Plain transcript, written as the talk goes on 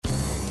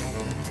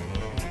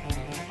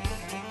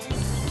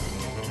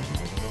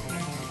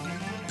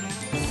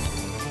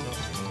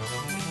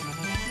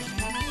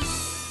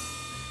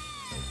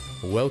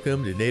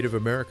Welcome to Native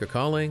America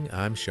Calling.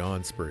 I'm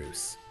Sean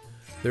Spruce.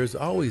 There's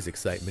always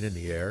excitement in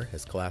the air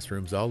as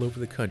classrooms all over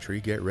the country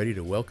get ready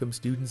to welcome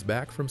students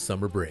back from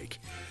summer break.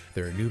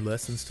 There are new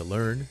lessons to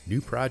learn, new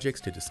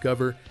projects to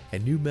discover,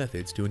 and new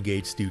methods to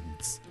engage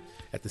students.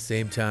 At the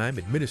same time,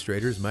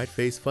 administrators might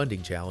face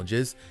funding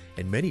challenges,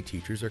 and many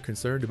teachers are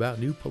concerned about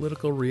new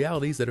political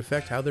realities that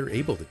affect how they're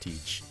able to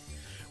teach.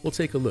 We'll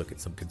take a look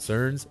at some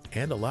concerns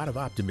and a lot of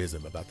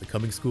optimism about the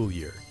coming school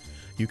year.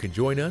 You can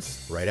join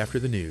us right after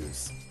the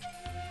news.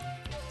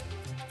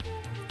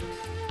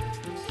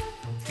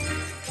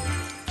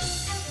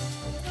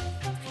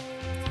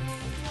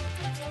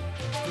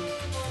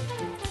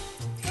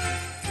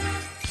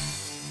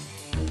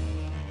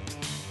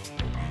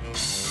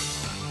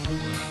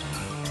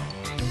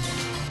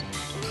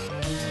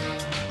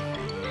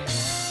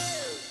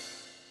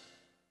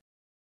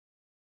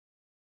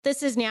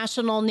 This is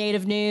National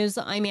Native News.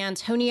 I'm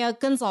Antonia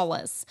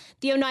Gonzalez.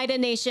 The Oneida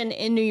Nation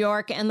in New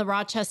York and the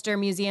Rochester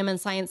Museum and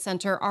Science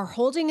Center are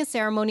holding a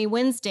ceremony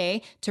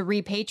Wednesday to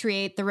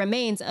repatriate the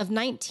remains of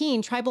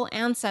 19 tribal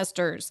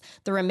ancestors.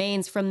 The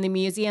remains from the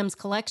museum's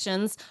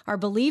collections are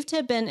believed to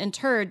have been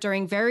interred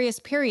during various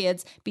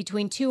periods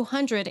between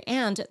 200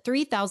 and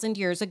 3,000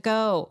 years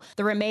ago.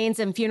 The remains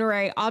and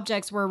funerary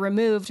objects were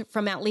removed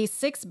from at least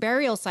 6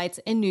 burial sites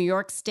in New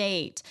York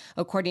State.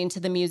 According to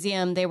the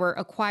museum, they were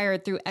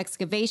acquired through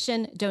excavation,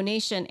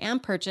 donation,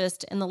 and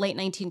purchased in the late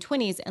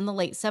 1920s and the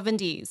late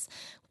 70s.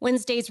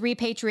 Wednesday's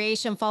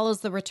repatriation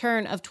follows the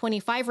return of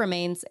 25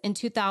 remains in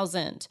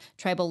 2000.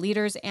 Tribal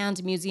leaders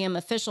and museum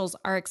officials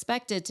are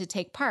expected to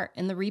take part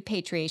in the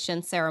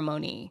repatriation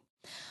ceremony.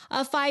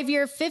 A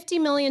 5-year,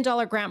 $50 million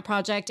grant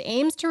project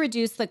aims to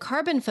reduce the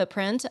carbon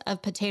footprint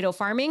of potato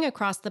farming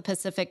across the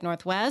Pacific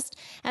Northwest.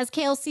 As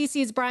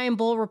KLCC's Brian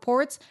Bull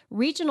reports,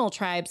 regional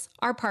tribes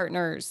are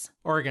partners.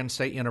 Oregon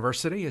State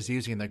University is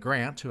using the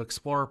grant to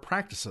explore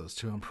practices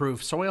to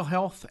improve soil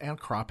health and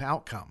crop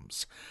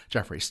outcomes.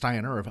 Jeffrey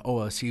Steiner of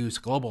OSU's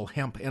Global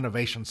Hemp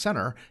Innovation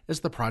Center is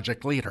the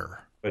project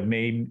leader. It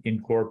may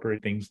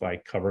incorporate things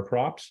like cover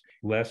crops,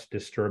 less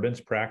disturbance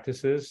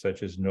practices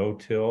such as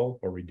no-till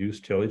or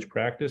reduced tillage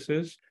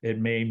practices. It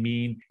may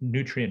mean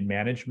nutrient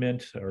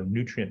management or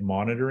nutrient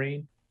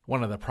monitoring.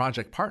 One of the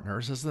project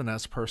partners is the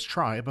Nez Perce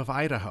Tribe of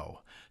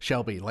Idaho.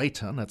 Shelby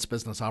Layton, its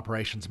business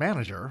operations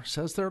manager,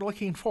 says they're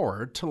looking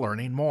forward to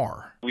learning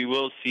more. We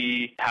will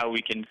see how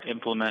we can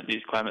implement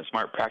these climate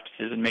smart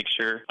practices and make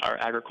sure our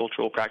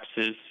agricultural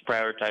practices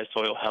prioritize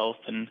soil health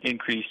and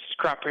increase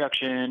crop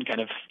production, kind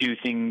of do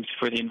things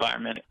for the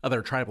environment.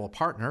 Other tribal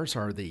partners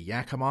are the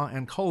Yakima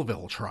and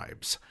Colville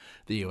tribes.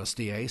 The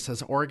USDA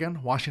says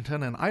Oregon,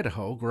 Washington, and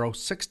Idaho grow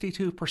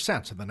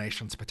 62% of the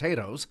nation's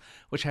potatoes,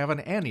 which have an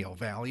annual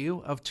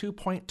value of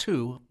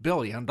 $2.2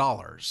 billion.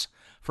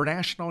 For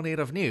National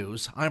Native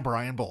News, I'm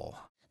Brian Bull.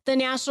 The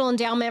National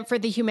Endowment for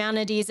the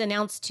Humanities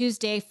announced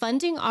Tuesday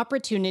funding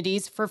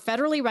opportunities for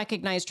federally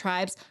recognized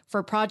tribes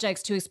for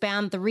projects to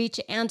expand the reach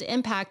and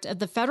impact of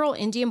the Federal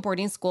Indian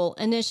Boarding School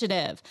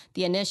Initiative.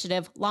 The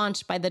initiative,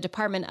 launched by the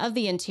Department of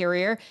the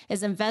Interior,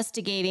 is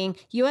investigating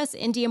U.S.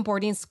 Indian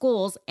boarding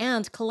schools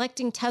and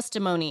collecting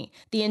testimony.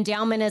 The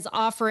endowment is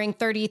offering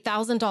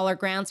 $30,000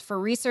 grants for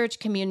research,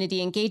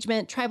 community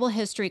engagement, tribal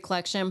history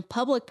collection,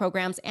 public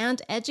programs,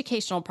 and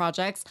educational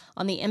projects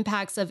on the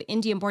impacts of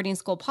Indian boarding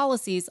school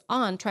policies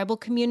on tribal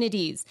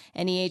communities.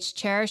 NEH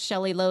Chair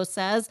Shelley Lowe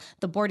says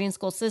the boarding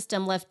school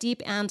system left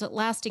deep and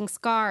lasting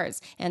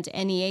scars, and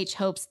NEH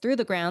hopes through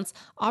the grants,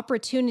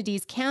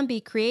 opportunities can be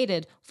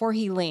created for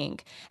healing.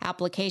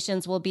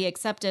 Applications will be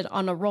accepted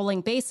on a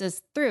rolling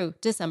basis through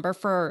December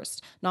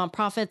 1st.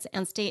 Nonprofits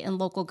and state and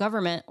local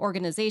government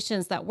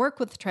organizations that work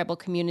with tribal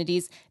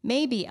communities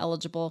may be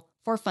eligible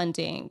for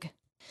funding.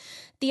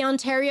 The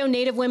Ontario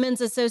Native Women's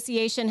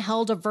Association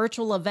held a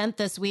virtual event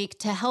this week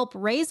to help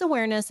raise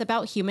awareness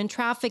about human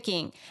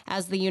trafficking,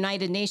 as the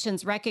United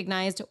Nations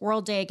recognized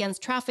World Day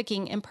Against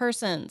Trafficking in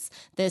Persons.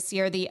 This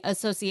year, the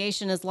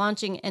association is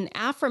launching an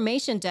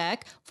affirmation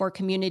deck for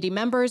community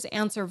members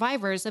and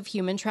survivors of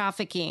human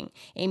trafficking.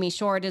 Amy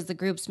Short is the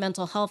group's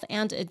mental health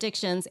and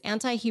addictions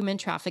anti-human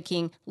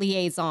trafficking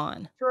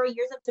liaison. Through our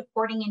years of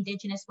supporting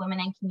Indigenous women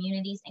and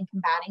communities in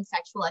combating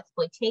sexual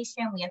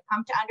exploitation, we have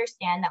come to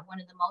understand that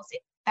one of the most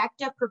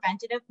effective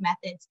preventative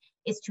methods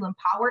is to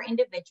empower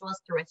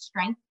individuals through a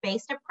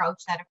strength-based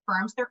approach that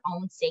affirms their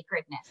own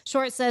sacredness.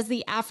 Short says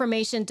the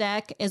affirmation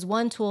deck is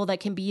one tool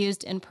that can be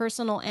used in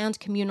personal and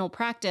communal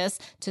practice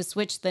to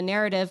switch the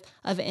narrative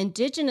of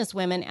Indigenous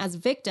women as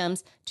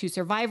victims to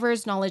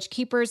survivors, knowledge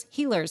keepers,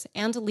 healers,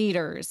 and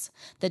leaders.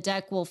 The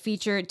deck will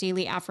feature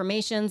daily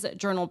affirmations,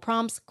 journal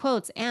prompts,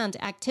 quotes,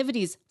 and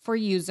activities for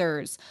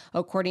users.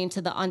 According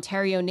to the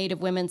Ontario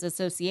Native Women's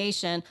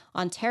Association,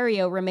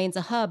 Ontario remains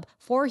a hub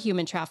for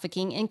human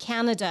trafficking in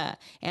Canada,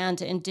 and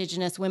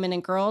Indigenous women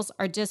and girls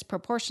are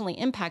disproportionately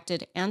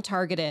impacted and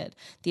targeted.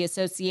 The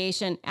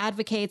association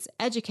advocates,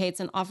 educates,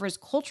 and offers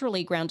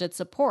culturally grounded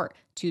support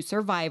to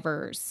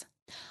survivors.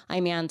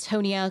 I'm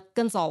Antonia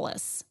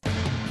Gonzalez.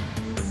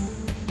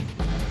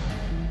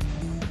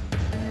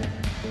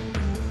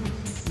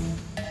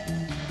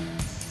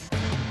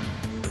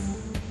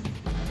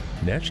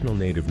 National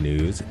Native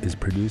News is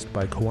produced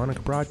by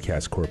Koahnic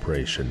Broadcast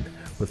Corporation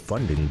with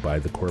funding by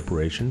the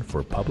Corporation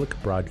for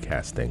Public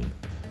Broadcasting.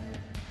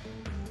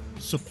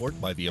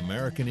 Support by the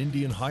American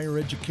Indian Higher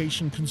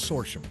Education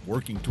Consortium,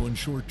 working to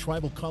ensure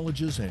tribal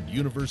colleges and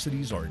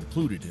universities are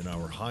included in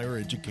our higher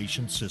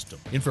education system.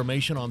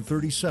 Information on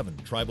 37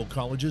 tribal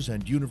colleges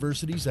and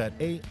universities at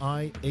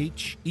aihec.org.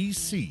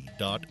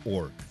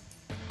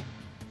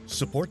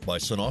 Support by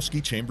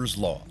Sonosky Chambers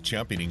Law,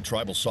 championing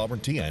tribal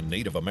sovereignty and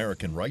Native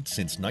American rights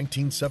since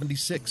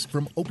 1976.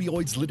 From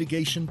opioids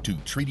litigation to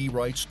treaty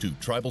rights to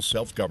tribal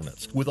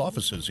self-governance. With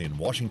offices in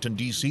Washington,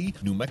 D.C.,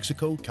 New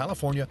Mexico,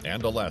 California,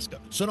 and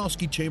Alaska.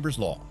 Sonosky Chambers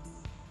Law.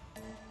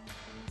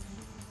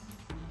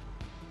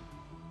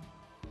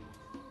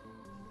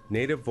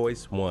 Native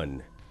Voice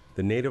One,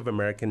 the Native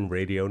American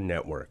Radio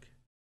Network.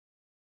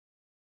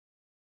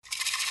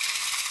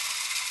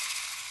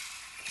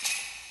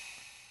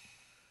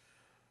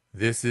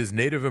 This is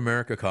Native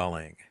America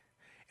Calling.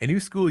 A new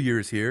school year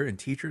is here, and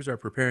teachers are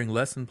preparing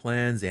lesson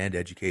plans and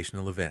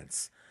educational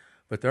events.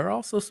 But there are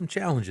also some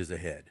challenges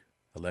ahead.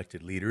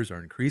 Elected leaders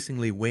are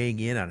increasingly weighing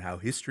in on how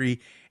history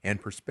and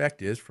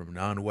perspectives from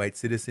non-white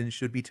citizens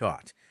should be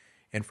taught.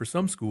 And for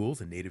some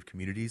schools and Native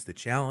communities, the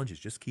challenge is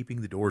just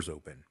keeping the doors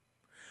open.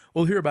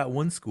 We'll hear about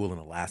one school in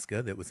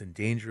Alaska that was in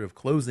danger of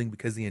closing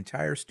because the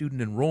entire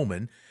student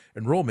enrollment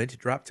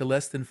dropped to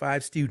less than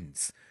 5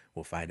 students.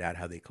 We'll find out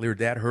how they cleared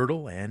that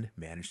hurdle and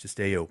managed to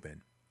stay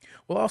open.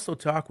 We'll also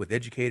talk with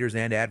educators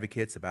and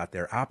advocates about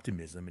their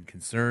optimism and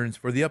concerns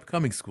for the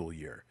upcoming school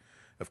year.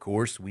 Of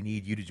course, we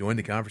need you to join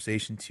the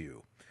conversation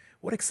too.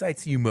 What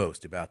excites you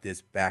most about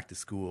this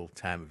back-to-school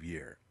time of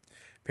year?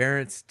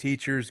 Parents,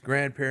 teachers,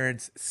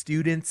 grandparents,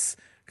 students,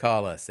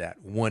 call us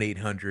at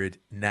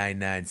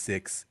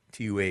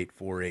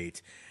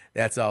 1-800-996-2848.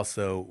 That's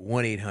also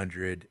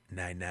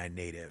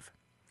 1-800-99-NATIVE.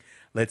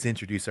 Let's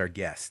introduce our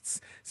guests.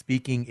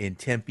 Speaking in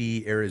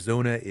Tempe,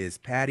 Arizona is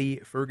Patty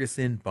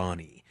Ferguson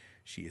Bonney.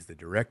 She is the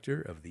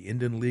director of the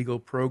Indian Legal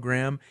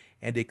Program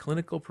and a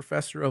clinical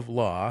professor of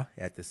law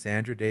at the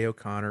Sandra Day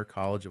O'Connor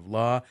College of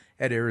Law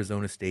at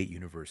Arizona State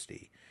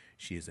University.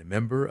 She is a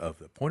member of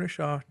the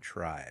Pointoshaw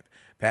Tribe.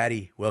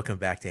 Patty, welcome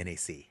back to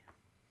NAC.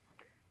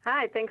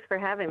 Hi, thanks for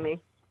having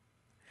me.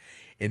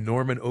 In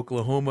Norman,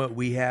 Oklahoma,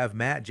 we have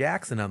Matt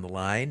Jackson on the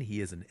line. He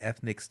is an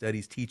ethnic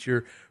studies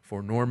teacher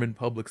for Norman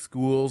Public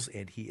Schools,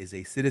 and he is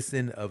a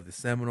citizen of the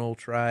Seminole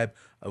Tribe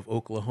of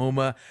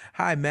Oklahoma.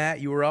 Hi, Matt.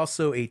 You were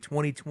also a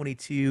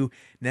 2022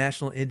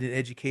 National Indian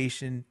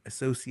Education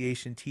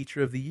Association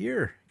Teacher of the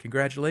Year.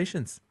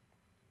 Congratulations.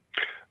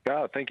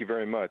 Thank you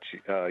very much.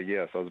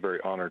 Yes, I was very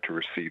honored to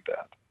receive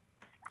that.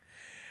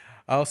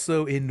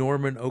 Also in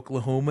Norman,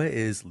 Oklahoma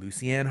is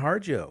Lucianne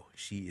Harjo.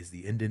 She is the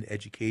Indian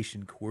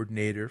Education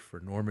Coordinator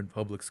for Norman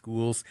Public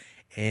Schools,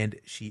 and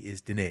she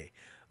is Dene.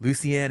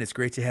 Lucianne, it's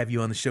great to have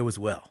you on the show as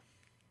well.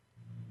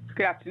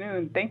 Good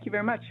afternoon. Thank you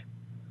very much.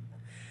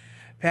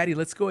 Patty,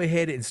 let's go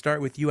ahead and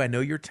start with you. I know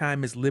your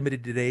time is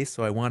limited today,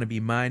 so I want to be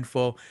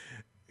mindful.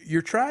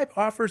 Your tribe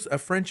offers a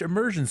French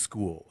immersion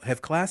school.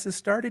 Have classes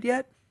started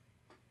yet?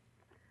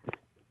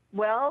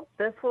 Well,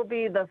 this will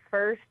be the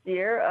first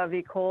year of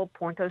École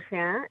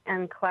Pointe-aux-Chiens,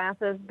 and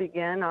classes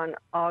begin on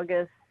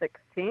August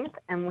 16th,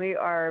 and we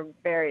are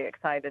very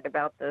excited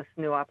about this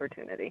new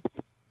opportunity.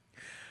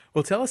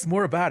 Well, tell us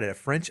more about it. A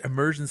French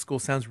immersion school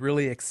sounds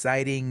really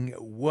exciting.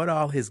 What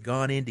all has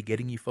gone into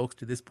getting you folks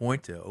to this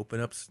point to open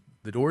up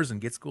the doors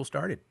and get school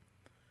started?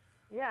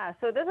 Yeah,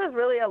 so this is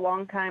really a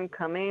long time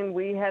coming.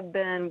 We have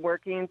been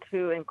working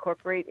to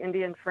incorporate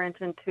Indian French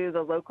into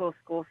the local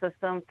school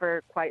system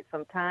for quite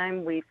some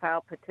time. We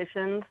filed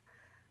petitions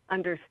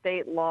under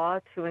state law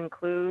to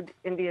include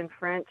Indian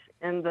French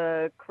in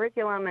the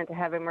curriculum and to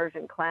have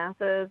immersion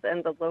classes,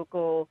 and the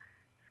local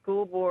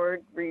school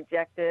board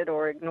rejected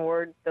or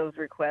ignored those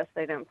requests.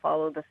 They didn't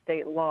follow the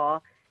state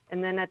law.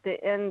 And then at the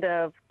end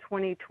of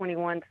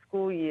 2021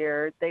 school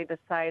year, they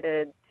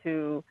decided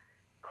to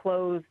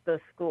close the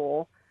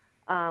school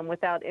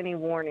without any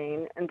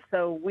warning. And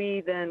so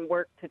we then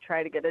worked to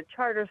try to get a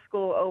charter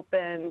school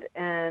opened,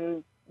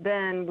 and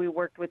then we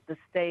worked with the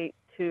state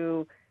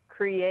to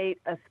create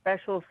a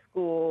special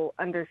school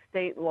under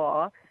state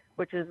law,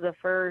 which is the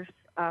first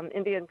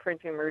Indian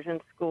French immersion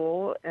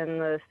school in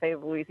the state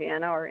of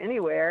Louisiana or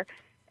anywhere.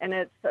 And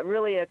it's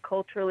really a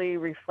culturally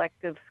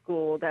reflective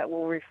school that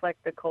will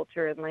reflect the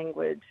culture and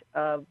language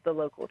of the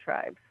local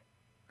tribes.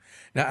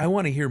 Now, I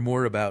want to hear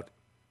more about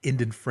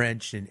Indian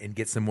French and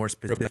get some more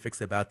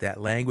specifics about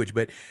that language.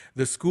 But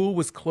the school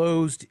was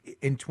closed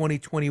in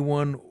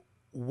 2021.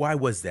 Why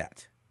was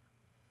that?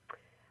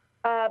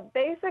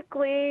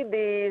 Basically,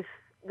 the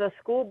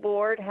school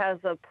board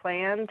has a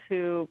plan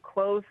to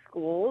close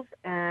schools,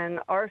 and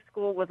our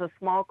school was a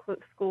small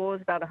school. It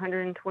was about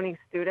 120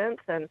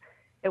 students, and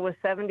it was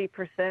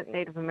 70%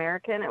 Native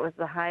American. It was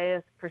the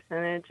highest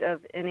percentage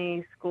of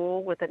any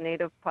school with a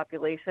Native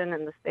population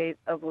in the state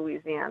of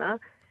Louisiana.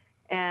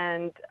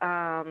 And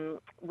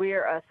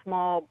we're a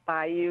small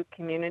bayou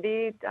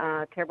community.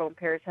 Terrebonne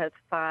Parish has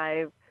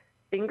 5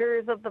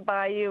 fingers of the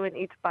bayou, and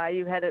each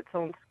bayou had its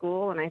own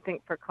school. And I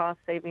think for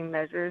cost-saving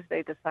measures,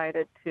 they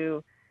decided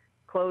to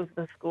close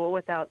the school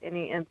without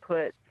any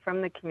input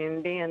from the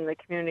community, and the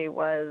community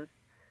was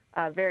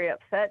very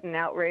upset and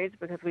outraged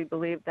because we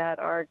believe that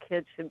our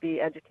kids should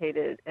be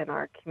educated in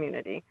our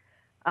community.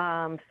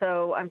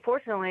 So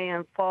unfortunately,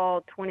 in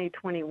fall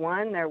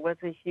 2021, there was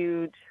a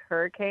huge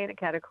hurricane, a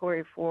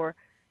Category 4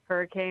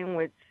 hurricane,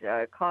 which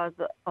caused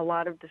a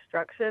lot of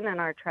destruction in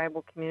our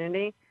tribal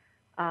community.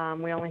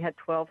 We only had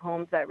 12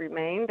 homes that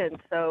remained, and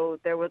so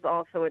there was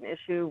also an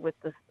issue with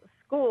the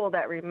school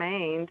that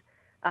remained.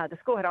 The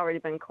school had already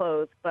been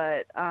closed,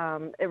 but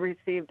it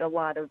received a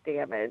lot of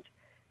damage.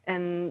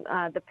 And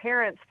the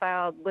parents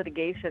filed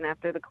litigation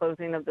after the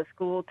closing of the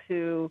school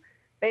to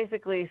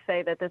basically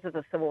say that this is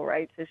a civil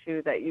rights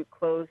issue, that you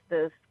closed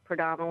this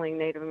predominantly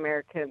Native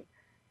American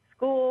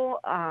school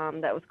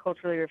that was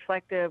culturally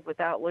reflective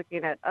without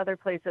looking at other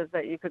places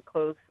that you could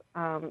close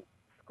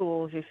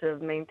schools. You should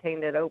have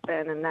maintained it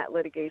open, and that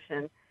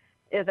litigation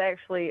is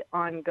actually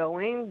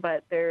ongoing,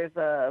 but there's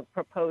a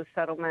proposed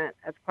settlement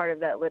as part of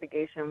that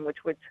litigation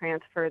which would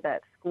transfer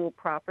that school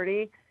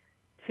property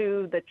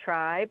to the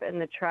tribe, and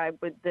the tribe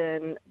would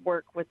then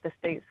work with the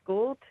state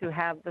school to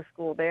have the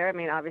school there. I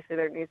mean, obviously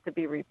there needs to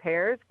be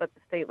repairs, but the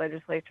state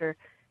legislature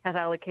has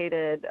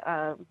allocated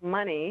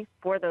money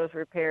for those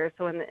repairs.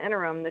 So in the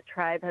interim, the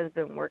tribe has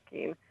been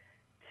working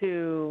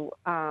to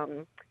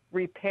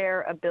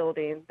repair a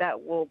building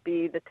that will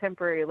be the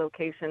temporary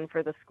location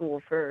for the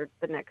school for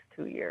the next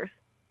 2 years.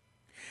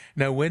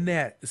 Now, when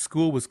that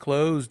school was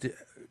closed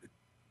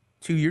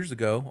 2 years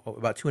ago,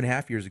 about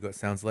 2.5 years ago, it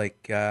sounds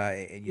like,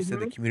 and you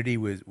said the community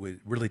was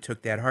really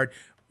took that hard.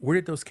 Where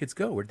did those kids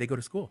go? Where did they go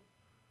to school?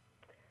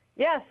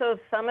 Yeah, so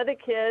some of the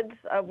kids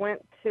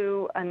went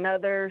to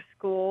another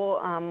school,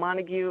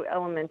 Montague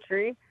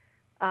Elementary.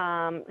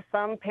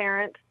 Some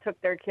parents took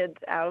their kids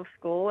out of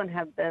school and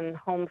have been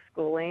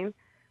homeschooling.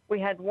 We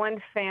had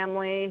one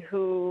family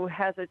who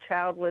has a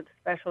child with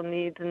special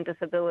needs and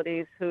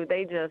disabilities who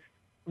they just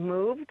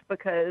moved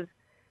because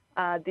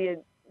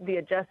the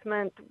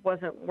adjustment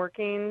wasn't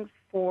working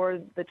for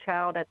the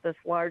child at this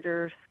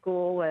larger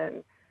school,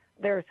 and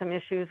there were some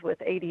issues with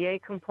ADA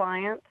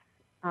compliance.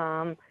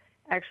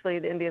 Actually,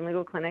 the Indian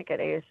Legal Clinic at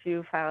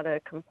ASU filed a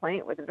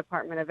complaint with the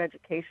Department of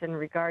Education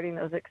regarding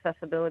those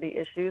accessibility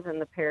issues,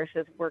 and the parish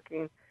is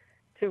working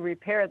to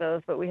repair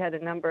those, but we had a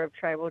number of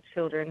tribal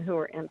children who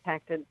were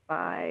impacted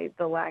by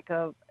the lack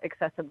of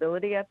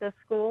accessibility at this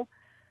school.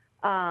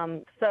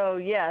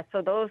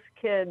 So those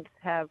kids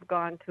have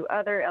gone to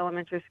other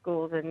elementary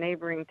schools in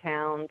neighboring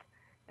towns,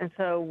 and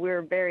so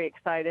we're very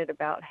excited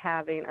about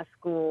having a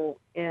school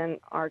in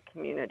our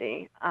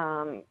community,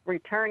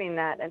 returning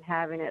that and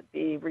having it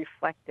be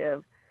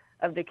reflective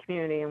of the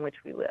community in which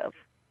we live.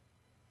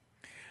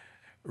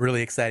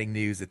 Really exciting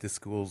news that this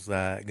school's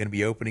going to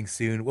be opening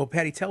soon. Well,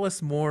 Patty, tell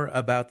us more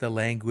about the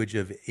language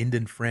of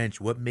Indian French.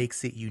 What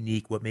makes it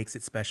unique? What makes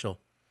it special?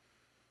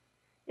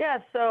 Yeah,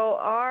 so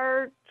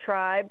our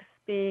tribe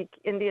speak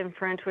Indian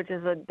French, which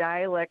is a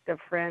dialect of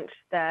French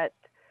that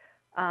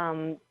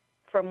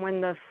from when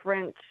the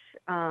French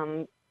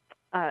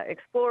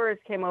explorers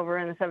came over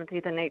in the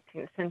 17th and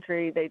 18th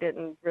century, they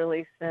didn't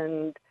really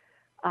send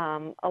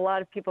a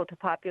lot of people to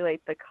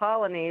populate the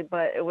colony,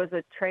 but it was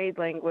a trade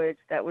language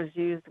that was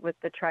used with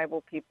the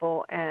tribal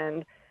people.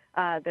 And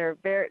there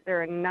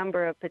are a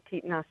number of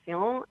petites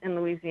nations in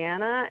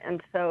Louisiana,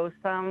 and so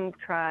some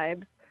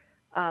tribes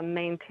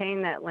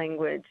maintain that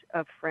language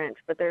of French.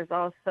 But there's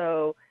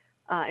also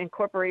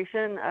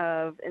incorporation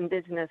of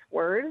indigenous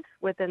words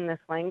within this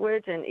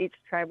language, and each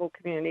tribal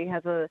community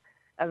has a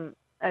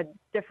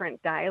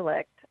different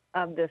dialect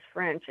of this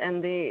French.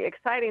 And the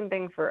exciting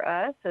thing for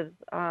us is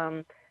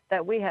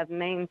that we have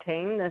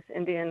maintained this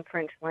Indian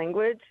French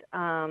language,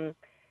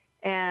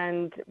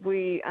 and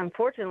we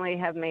unfortunately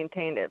have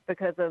maintained it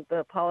because of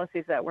the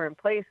policies that were in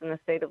place in the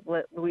state of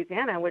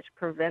Louisiana, which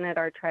prevented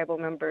our tribal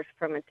members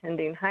from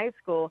attending high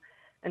school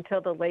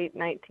until the late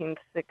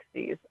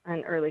 1960s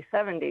and early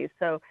 70s.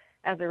 So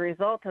as a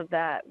result of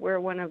that,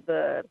 we're one of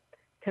the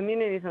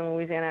communities in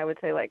Louisiana, I would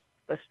say like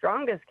the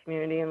strongest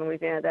community in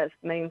Louisiana that's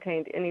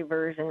maintained any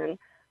version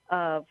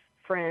of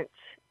French,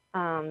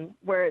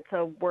 where it's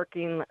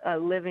a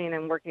living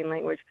and working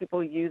language.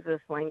 People use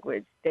this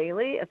language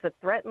daily. It's a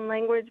threatened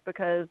language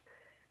because,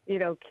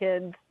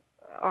 kids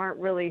aren't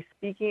really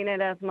speaking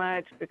it as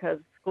much because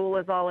school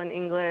is all in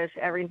English,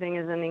 everything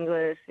is in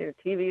English,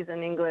 TV's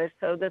in English.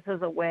 So this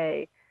is a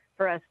way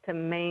for us to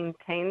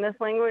maintain this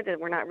language,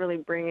 and we're not really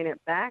bringing it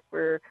back.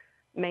 We're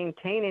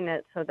maintaining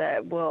it so that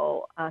it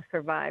will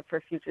survive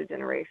for future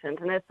generations.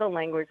 And it's the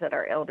language that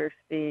our elders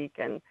speak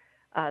and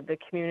the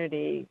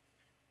community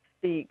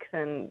speaks,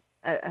 and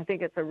I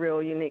think it's a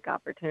real unique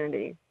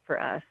opportunity for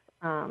us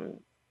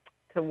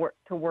to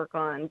work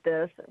on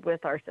this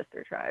with our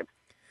sister tribes.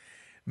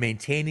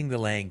 Maintaining the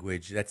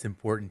language, that's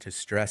important to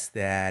stress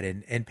that.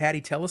 And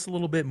Patty, tell us a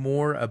little bit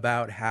more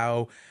about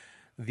how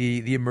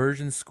the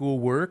immersion school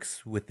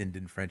works with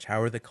Indian French.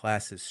 How are the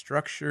classes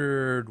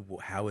structured?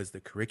 How is the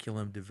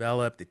curriculum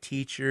developed? The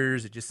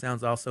teachers? It just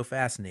sounds all so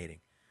fascinating.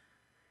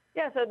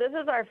 Yeah, so this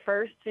is our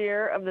first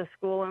year of the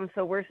school, and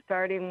so we're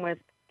starting with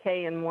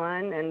K and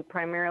 1, and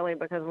primarily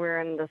because we're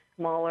in the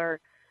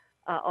smaller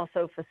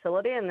also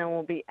facility, and then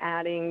we'll be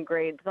adding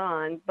grades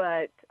on.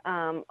 But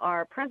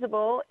our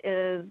principal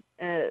is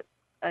an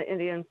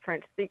Indian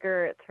French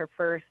speaker. It's her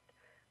first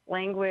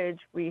language.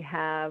 We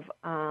have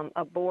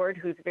a board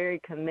who's very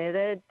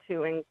committed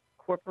to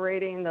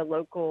incorporating the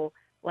local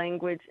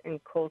language and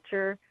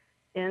culture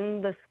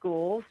in the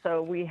school.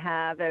 So we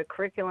have a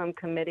curriculum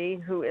committee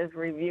who is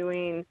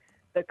reviewing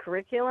the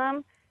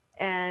curriculum.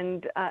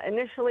 And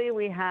initially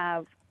we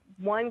have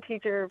one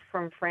teacher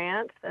from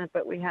France,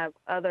 but we have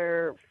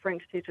other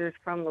French teachers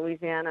from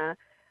Louisiana.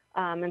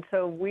 And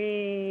so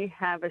we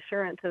have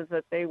assurances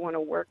that they want to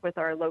work with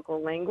our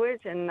local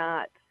language and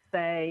not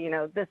say,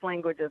 this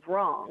language is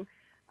wrong.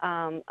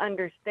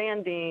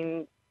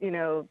 Understanding,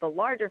 the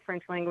larger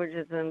French language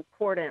is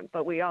important,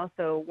 but we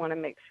also want to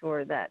make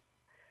sure that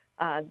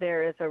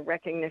there is a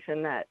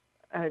recognition that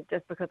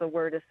just because a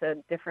word is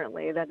said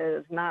differently, that it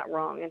is not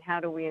wrong. And how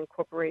do we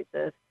incorporate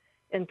this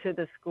into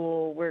the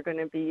school? We're going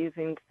to be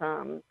using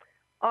some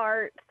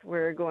arts.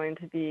 We're going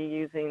to be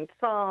using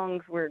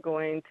songs. We're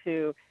going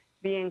to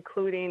be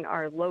including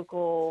our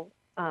local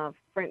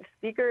French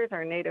speakers,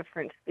 our native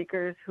French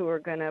speakers, who are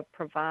going to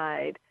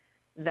provide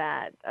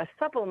that a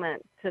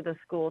supplement to the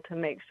school to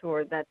make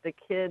sure that the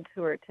kids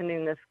who are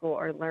attending the school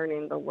are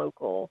learning the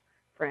local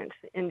French,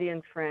 the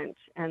Indian French,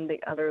 and the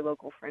other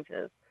local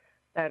Frenches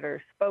that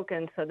are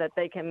spoken so that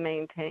they can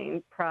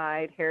maintain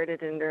pride,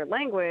 heritage in their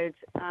language,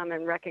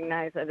 and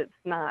recognize that it's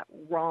not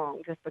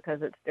wrong just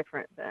because it's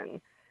different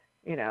than,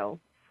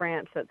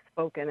 France that's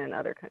spoken in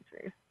other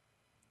countries.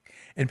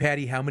 And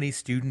Patty, how many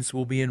students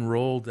will be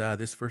enrolled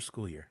this first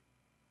school year?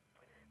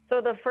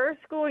 So the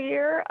first school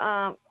year,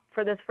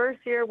 for this first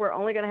year, we're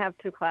only going to have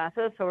 2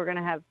 classes. So we're going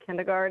to have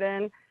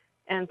kindergarten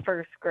and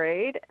first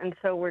grade. And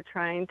so we're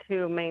trying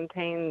to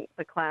maintain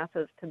the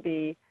classes to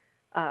be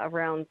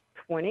around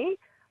 20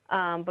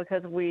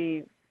 because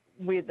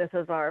this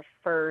is our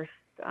first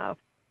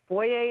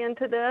foray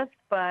into this.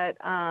 But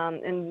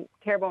in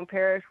Terrebonne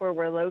Parish, where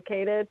we're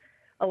located,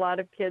 a lot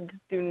of kids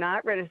do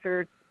not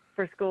register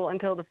for school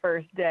until the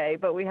first day.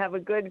 But we have a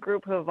good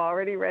group who have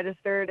already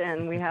registered,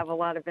 and we have a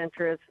lot of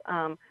interest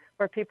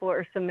where people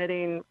are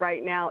submitting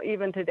right now.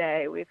 Even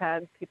today, we've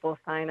had people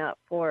sign up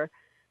for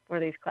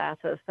these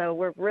classes. So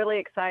we're really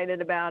excited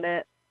about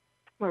it.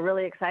 We're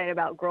really excited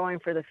about growing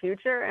for the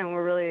future, and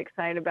we're really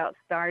excited about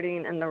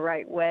starting in the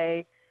right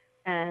way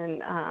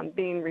and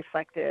being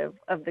reflective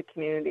of the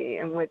community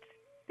in which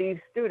these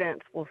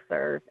students will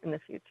serve in the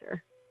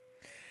future.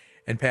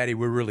 And Patty,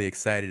 we're really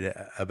excited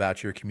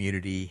about your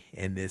community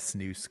and this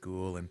new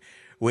school, and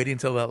waiting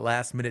until that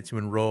last minute to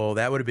enroll.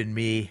 That would have been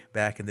me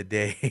back in the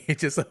day,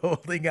 just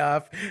holding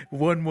off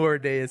one more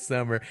day of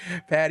summer.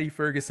 Patty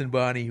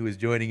Ferguson-Bonney, who is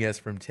joining us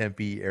from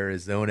Tempe,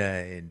 Arizona,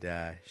 and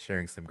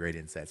sharing some great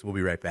insights. We'll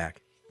be right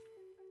back.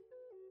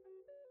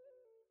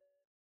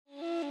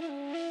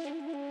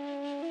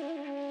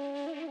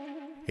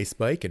 A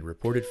spike in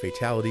reported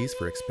fatalities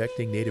for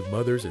expecting Native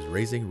mothers is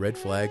raising red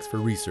flags for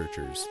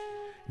researchers.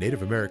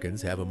 Native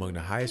Americans have among the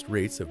highest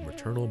rates of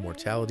maternal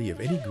mortality of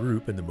any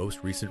group in the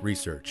most recent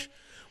research.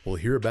 We'll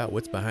hear about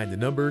what's behind the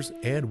numbers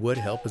and what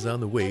help is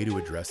on the way to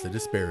address the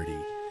disparity.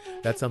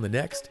 That's on the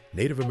next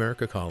Native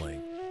America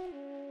Calling.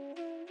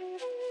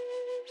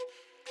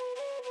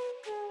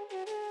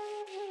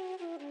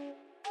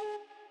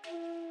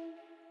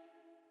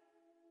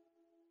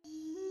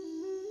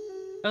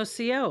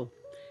 OCO.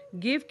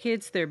 Give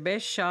kids their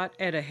best shot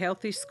at a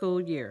healthy school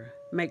year.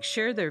 Make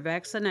sure their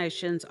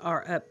vaccinations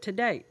are up to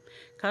date.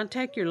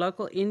 Contact your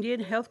local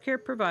Indian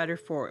healthcare provider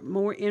for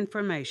more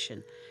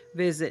information.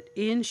 Visit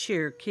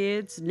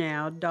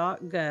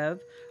insurekidsnow.gov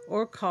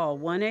or call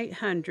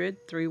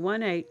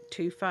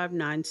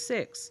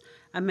 1-800-318-2596.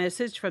 A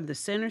message from the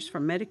Centers for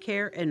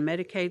Medicare and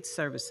Medicaid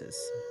Services.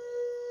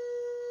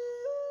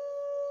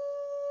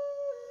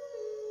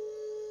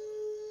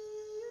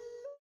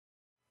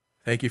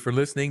 Thank you for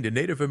listening to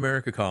Native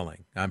America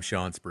Calling. I'm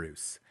Sean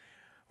Spruce.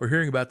 We're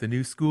hearing about the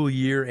new school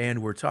year,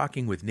 and we're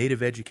talking with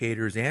Native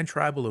educators and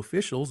tribal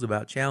officials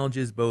about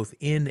challenges both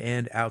in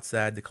and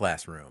outside the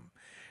classroom.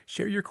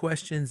 Share your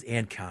questions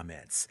and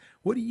comments.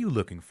 What are you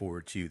looking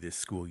forward to this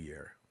school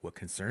year? What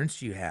concerns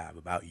do you have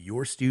about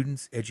your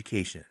students'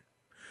 education?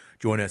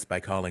 Join us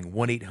by calling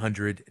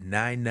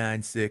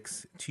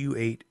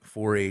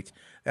 1-800-996-2848.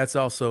 That's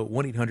also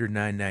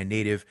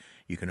 1-800-99-NATIVE.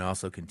 You can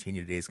also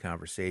continue today's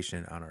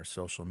conversation on our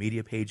social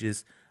media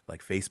pages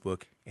like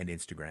Facebook and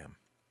Instagram.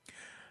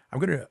 I'm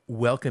going to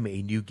welcome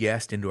a new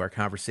guest into our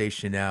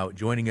conversation now.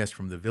 Joining us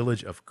from the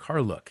village of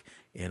Karluk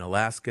in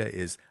Alaska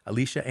is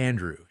Alicia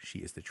Andrew. She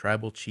is the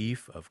tribal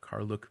chief of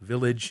Karluk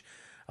Village.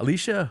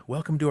 Alicia,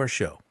 welcome to our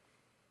show.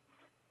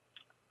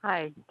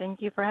 Hi,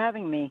 thank you for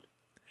having me.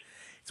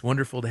 It's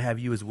wonderful to have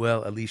you as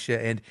well,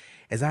 Alicia. And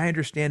as I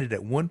understand it,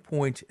 at one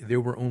point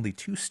there were only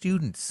 2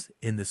 students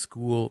in the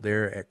school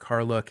there at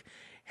Karluk.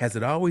 Has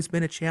it always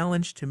been a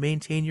challenge to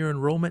maintain your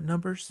enrollment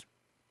numbers?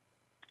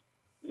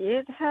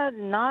 It had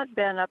not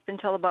been up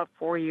until about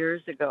 4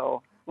 years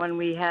ago when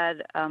we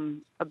had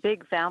a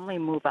big family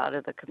move out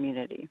of the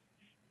community.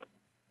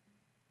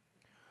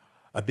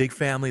 A big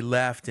family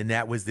left, and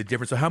that was the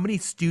difference. So how many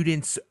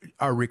students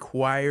are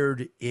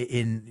required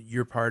in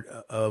your part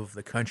of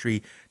the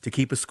country to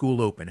keep a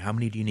school open? How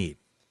many do you need?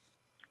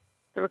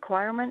 The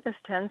requirement is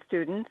 10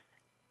 students.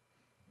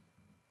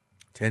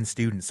 10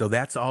 students. So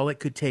that's all it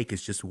could take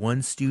is just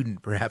one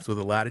student, perhaps with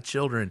a lot of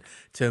children,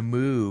 to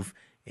move,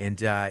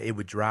 and it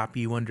would drop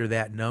you under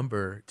that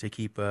number to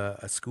keep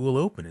a school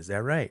open. Is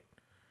that right?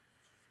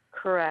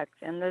 Correct.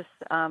 And this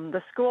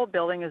the school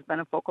building has been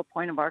a focal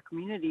point of our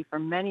community for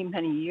many,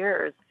 many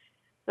years.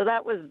 So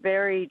that was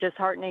very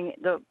disheartening.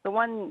 The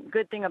one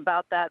good thing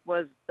about that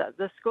was that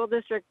the school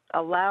district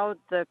allowed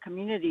the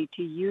community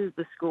to use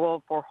the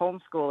school for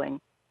homeschooling.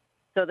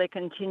 So they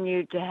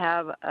continued to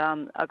have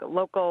a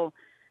local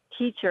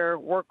teacher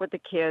work with the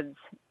kids.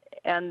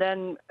 And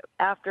then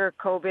after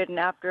COVID and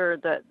after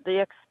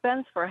the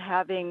expense for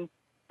having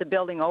the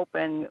building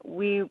open,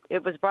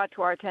 it was brought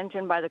to our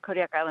attention by the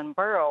Kodiak Island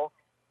Borough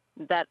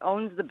that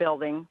owns the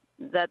building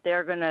that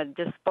they're going to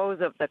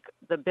dispose of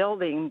the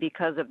building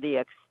because of the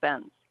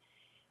expense.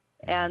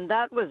 And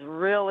that was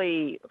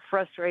really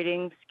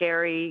frustrating,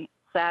 scary,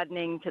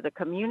 saddening to the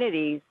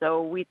community.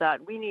 So we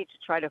thought we need to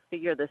try to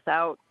figure this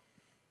out,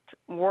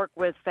 work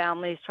with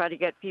families, try to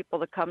get people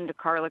to come to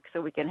Carlick so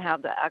we can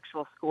have the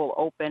actual school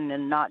open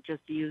and not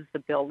just use the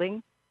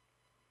building.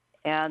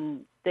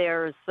 And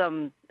there's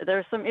some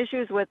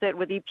issues with it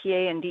with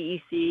EPA and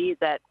DEC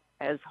that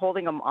is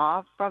holding them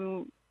off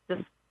from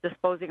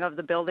disposing of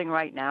the building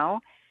right now.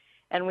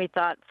 And we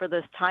thought for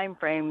this time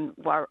frame,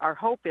 our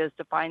hope is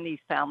to find these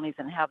families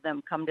and have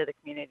them come to the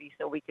community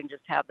so we can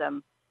just have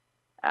them,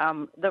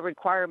 the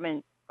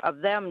requirement of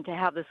them to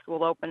have the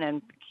school open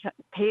and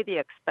pay the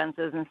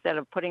expenses instead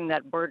of putting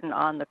that burden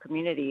on the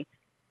community.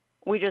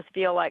 We just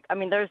feel like,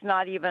 there's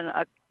not even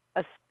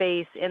a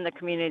space in the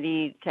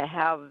community to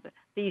have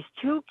these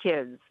two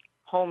kids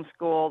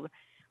homeschooled,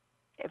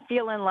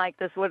 feeling like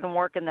this wouldn't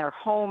work in their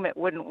home, it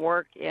wouldn't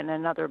work in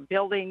another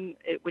building,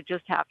 it would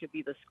just have to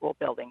be the school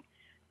building.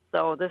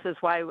 So this is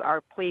why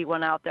our plea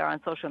went out there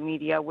on social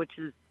media, which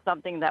is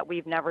something that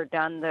we've never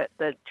done.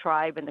 The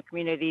tribe and the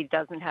community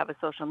doesn't have a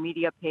social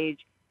media page.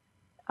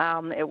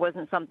 It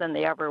wasn't something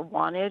they ever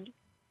wanted,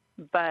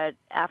 but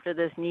after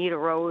this need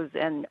arose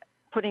and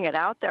putting it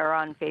out there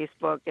on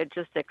Facebook, it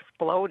just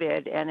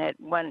exploded and it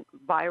went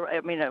viral.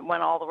 It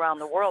went all around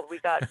the world. We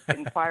got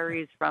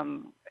inquiries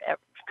from,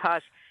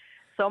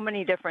 so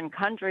many different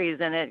countries,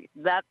 and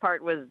that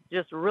part was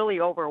just really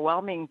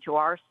overwhelming to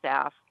our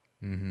staff.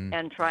 Mm-hmm.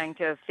 And trying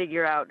to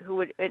figure out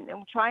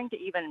and trying to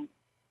even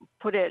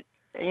put it,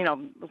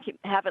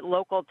 have it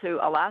local to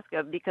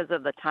Alaska because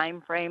of the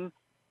time frame,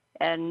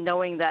 and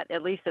knowing that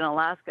at least in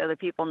Alaska, the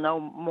people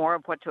know more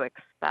of what to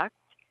expect.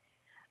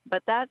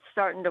 But that's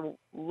starting to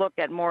look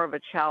at more of a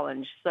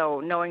challenge. So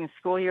knowing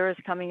school year is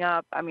coming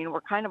up,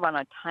 we're kind of on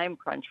a time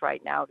crunch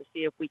right now to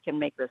see if we can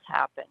make this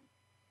happen.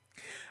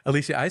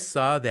 Alicia, I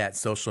saw that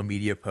social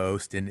media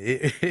post, and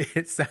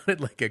it sounded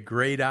like a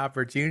great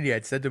opportunity. I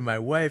said to my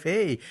wife,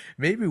 hey,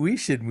 maybe we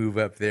should move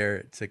up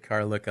there to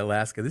Carlick,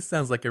 Alaska. This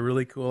sounds like a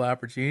really cool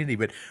opportunity,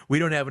 but we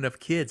don't have enough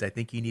kids. I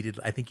think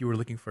you were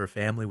looking for a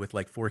family with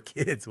like 4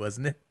 kids,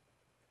 wasn't it?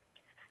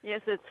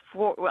 Yes, it's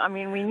 4.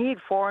 We need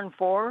 4 and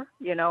 4,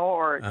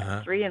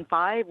 or 3 and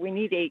 5. We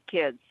need 8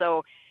 kids.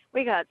 So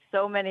we got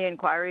so many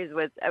inquiries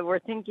we're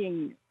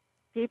thinking,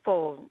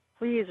 people,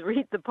 please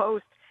read the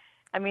post.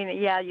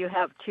 You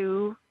have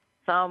 2,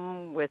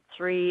 some with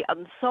 3,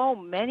 so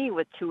many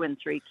with 2 and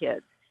 3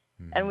 kids.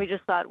 Mm-hmm. And we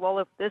just thought, well,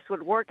 if this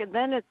would work. And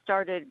then it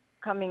started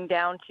coming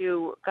down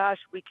to, gosh,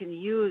 we can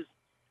use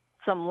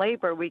some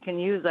labor. We can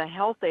use a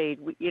health aide.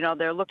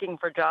 They're looking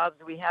for jobs.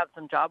 We have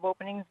some job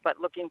openings, but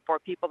looking for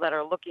people that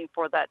are looking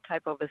for that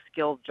type of a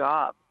skilled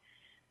job.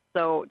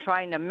 So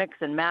trying to mix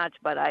and match,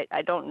 but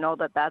I don't know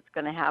that that's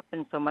going to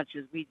happen so much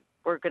as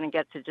we're going to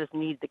get to just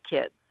need the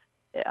kids.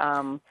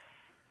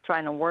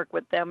 Trying to work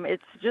with them.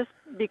 It's just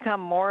become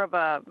more of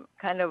a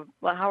kind of,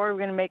 well, how are we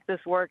going to make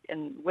this work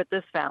with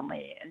this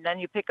family? And then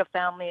you pick a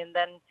family, and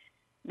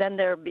then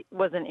there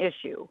was an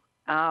issue.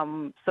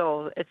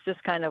 So it's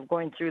just kind of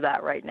going through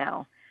that right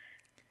now.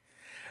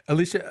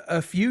 Alicia,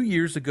 a few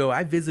years ago,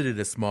 I visited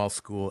a small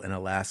school in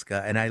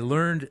Alaska, and I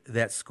learned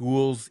that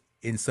schools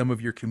in some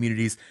of your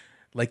communities,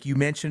 like you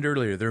mentioned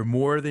earlier, they're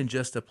more than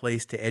just a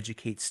place to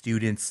educate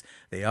students.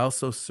 They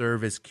also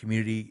serve as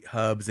community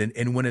hubs.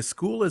 And when a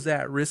school is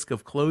at risk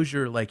of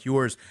closure like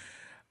yours,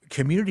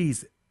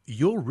 communities,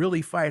 you'll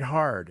really fight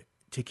hard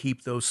to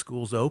keep those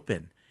schools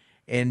open.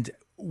 And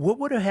what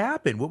would have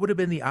happened? What would have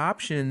been the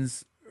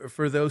options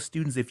for those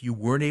students if you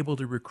weren't able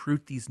to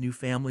recruit these new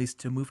families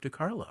to move to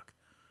Carlick?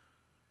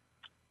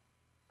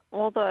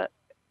 Well,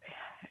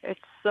 it's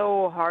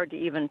so hard to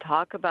even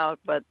talk about,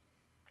 but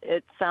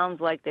it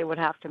sounds like they would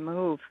have to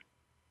move.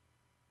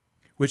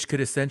 Which could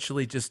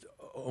essentially just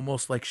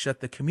almost like shut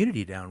the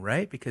community down,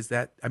 right? Because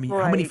right.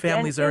 How many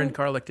families are in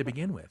Carlick to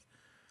begin with?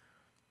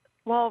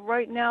 Well,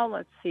 right now,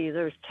 let's see,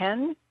 there's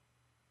 10.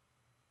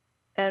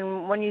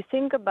 And when you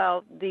think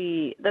about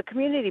the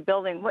community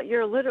building, what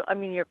you're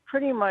you're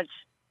pretty much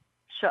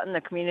shutting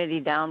the community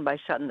down by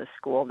shutting the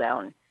school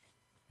down.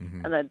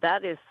 Mm-hmm. And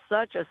that is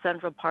such a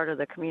central part of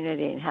the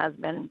community and has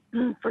been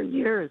for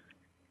years,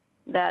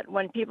 that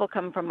when people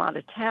come from out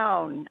of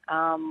town,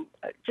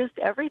 just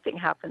everything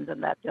happens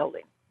in that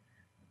building.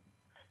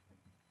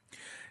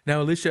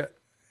 Now, Alicia,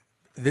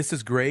 this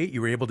is great.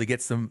 You were able to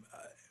get some,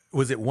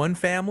 was it one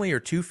family or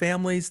two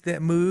families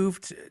that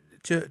moved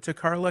to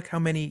Carluck? How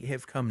many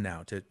have come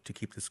now to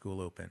keep the school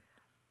open?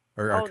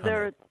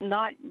 They're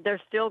not.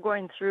 They're still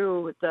going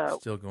through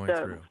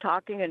the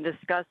talking and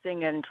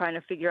discussing and trying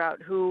to figure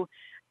out who.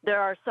 There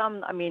are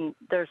some. I mean,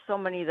 there's so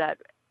many that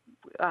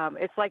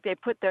it's like they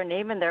put their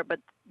name in there, but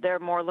they're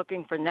more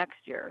looking for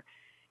next year.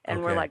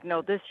 And we're like,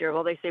 no, this year.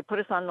 Well, they say put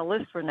us on the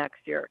list for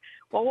next year.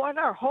 Well, what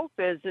our hope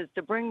is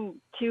to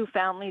bring two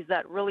families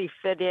that really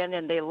fit in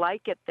and they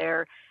like it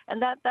there.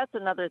 And that's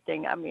another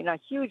thing. I mean, a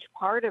huge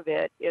part of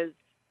it is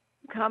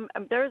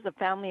there's a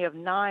family of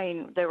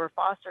 9. They were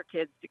foster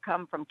kids to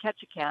come from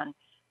Ketchikan,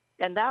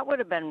 and that would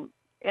have been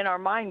in our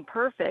mind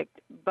perfect.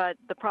 But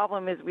the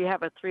problem is we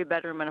have a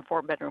 3-bedroom and a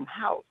 4-bedroom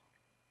house.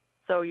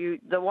 So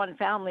the one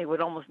family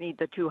would almost need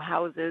the 2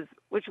 houses,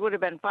 which would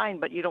have been fine,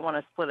 but you don't want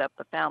to split up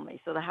the family.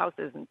 So the house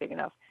isn't big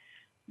enough.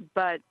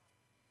 But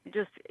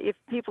just if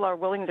people are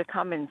willing to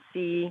come and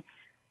see,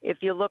 if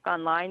you look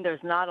online,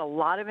 there's not a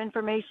lot of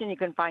information. You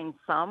can find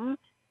some,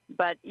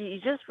 but you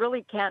just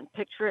really can't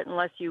picture it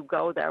unless you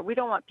go there. We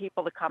don't want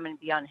people to come and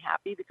be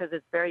unhappy because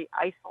it's very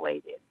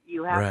isolated.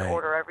 You have to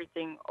order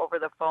everything over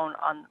the phone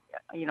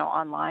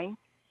online.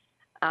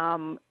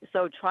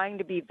 So trying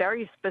to be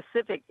very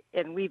specific,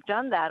 and we've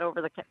done that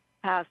over the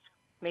past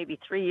maybe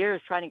 3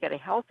 years, trying to get a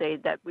health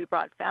aid that we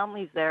brought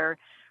families there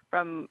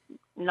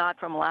not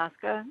from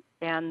Alaska,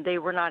 and they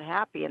were not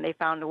happy, and they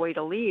found a way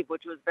to leave,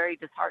 which was very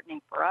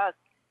disheartening for us,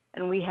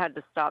 and we had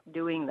to stop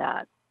doing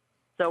that.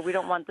 So we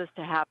don't want this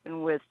to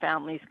happen with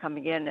families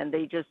coming in, and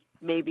they just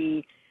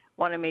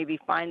want to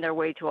find their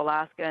way to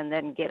Alaska and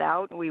then get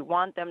out. We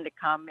want them to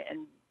come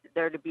and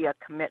there to be a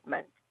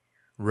commitment.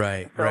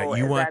 Right.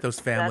 You want those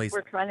families.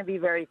 We're trying to be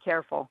very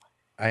careful.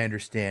 I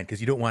understand,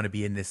 because you don't want to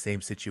be in this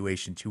same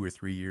situation 2 or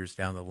 3 years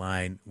down the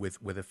line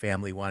with a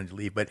family wanting to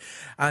leave. But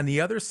on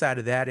the other side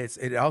of that,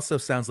 it also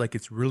sounds like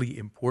it's really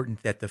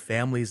important that the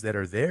families that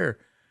are there,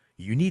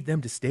 you need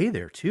them to stay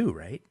there too,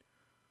 right?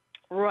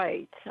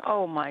 Right.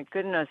 Oh my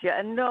goodness. Yeah.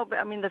 And no, but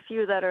I mean, the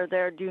few that are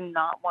there do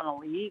not want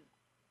to leave.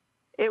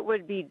 It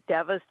would be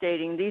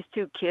devastating. These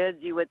 2 kids,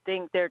 you would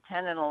think they're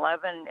 10 and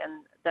 11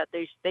 and that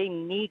they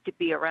need to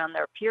be around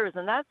their peers.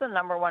 And that's the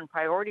number one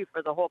priority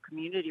for the whole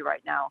community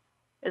right now,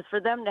 is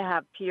for them to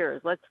have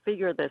peers. Let's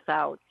figure this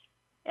out.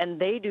 And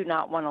they do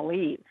not want to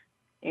leave.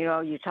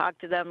 You talk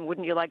to them,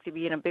 wouldn't you like to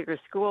be in a bigger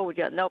school?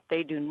 Nope,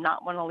 they do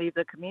not want to leave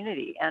the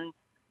community. And,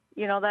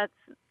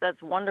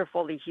 that's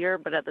wonderful to hear,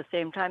 but at the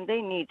same time,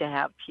 they need to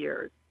have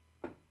peers.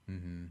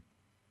 Mm-hmm.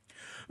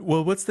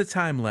 Well, what's the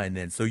timeline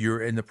then? So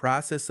you're in the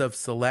process of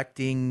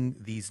selecting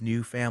these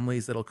new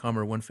families that'll come,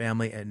 or one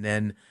family, and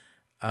then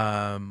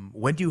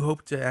when do you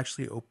hope to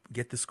actually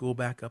get the school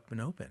back up and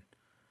open?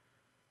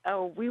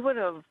 Oh, we would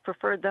have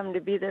preferred them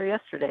to be there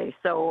yesterday.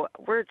 So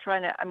we're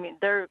trying to,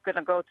 they're going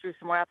to go through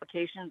some more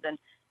applications and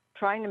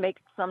trying to make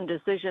some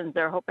decisions.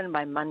 They're hoping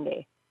by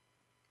Monday.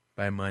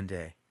 By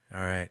Monday.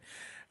 All right.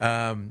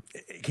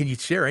 Can you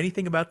share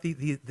anything about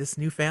this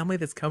new family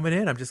that's coming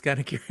in? I'm just kind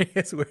of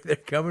curious where they're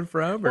coming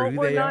from or who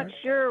they are. We're not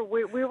sure.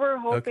 We were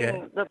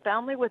hoping the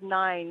family with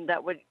 9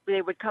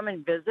 they would come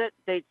and visit.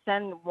 They'd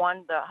send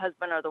the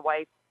husband or the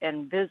wife,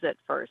 and visit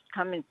first,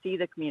 come and see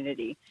the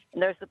community,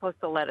 and they're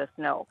supposed to let us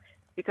know,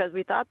 because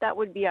we thought that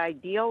would be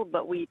ideal,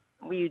 but we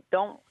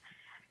don't,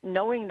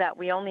 knowing that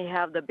we only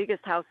have the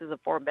biggest house is a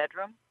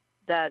 4-bedroom,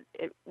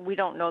 we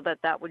don't know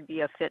that would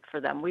be a fit for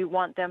them. We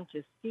want them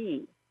to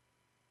see.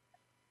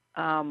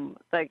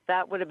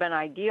 That would have been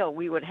ideal.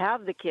 We would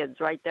have the kids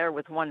right there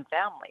with one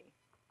family.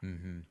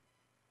 Mm-hmm.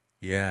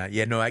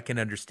 Yeah. No, I can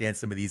understand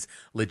some of these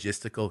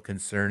logistical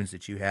concerns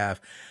that you have.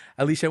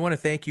 Alicia, I want to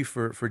thank you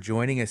for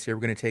joining us here.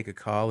 We're going to take a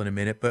call in a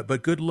minute,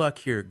 but good luck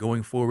here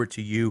going forward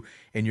to you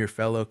and your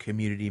fellow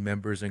community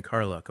members in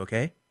Carluck.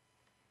 Okay.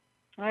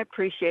 I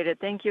appreciate it.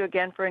 Thank you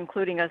again for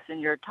including us in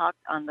your talk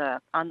on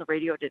the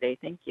radio today.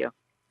 Thank you.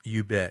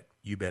 You bet,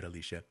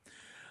 Alicia.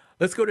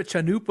 Let's go to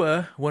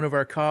Chanupa, one of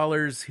our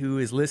callers who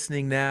is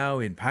listening now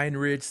in Pine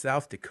Ridge,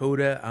 South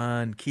Dakota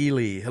on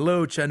Keeley.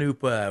 Hello,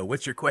 Chanupa.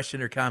 What's your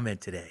question or comment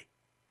today?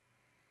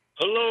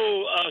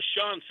 Hello,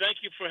 Sean.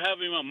 Thank you for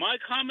having me on. My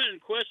comment and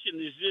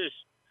question is this.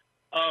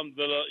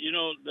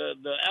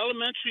 The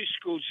elementary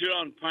schools here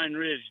on Pine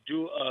Ridge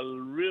do a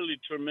really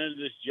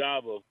tremendous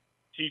job of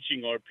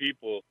teaching our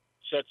people,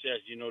 such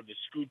as, the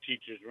school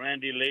teachers,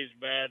 Randy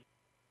Laisbad,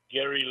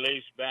 Gary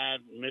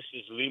Laisbad,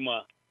 Mrs.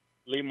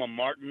 Lima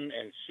Martin,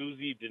 and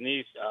Susie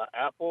Denise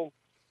Apple.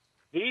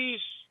 These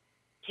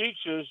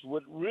teachers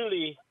would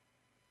really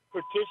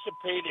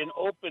participate in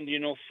open,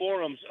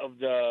 forums of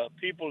the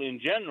people in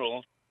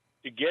general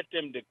to get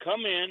them to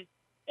come in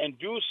and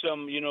do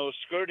some,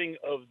 skirting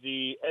of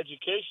the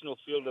educational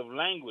field of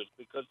language,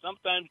 because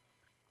sometimes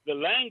the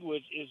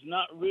language is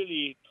not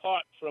really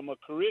taught from a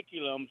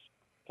curriculum's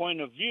point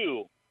of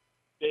view.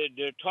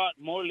 They're taught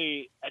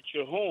morely at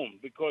your home,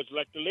 because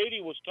like the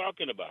lady was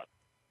talking about,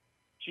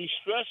 she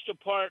stressed a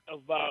part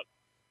about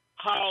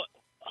how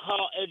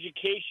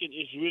education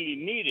is really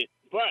needed.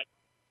 But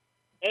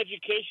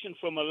education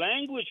from a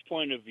language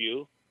point of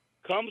view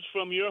comes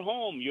from your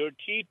home, your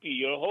teepee,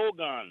 your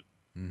hogan.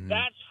 Mm-hmm.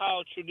 That's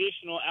how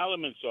traditional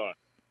elements are.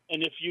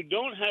 And if you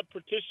don't have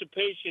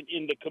participation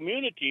in the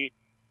community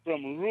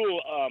from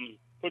rural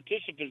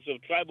participants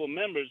of tribal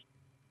members,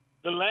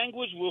 the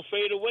language will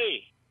fade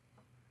away.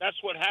 That's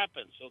what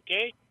happens,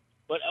 okay?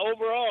 But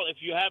overall, if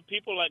you have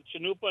people like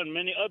Chanupa and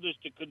many others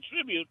to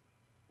contribute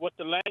what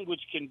the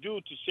language can do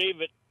to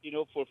save it,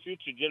 for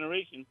future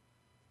generations,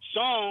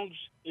 songs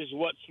is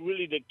what's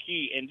really the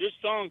key. And this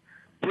song,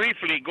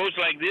 briefly, goes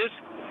like this.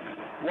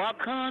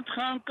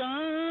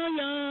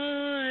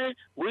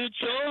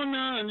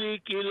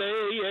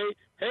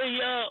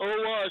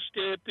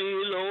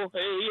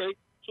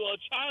 So a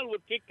child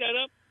would pick that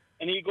up,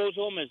 and he goes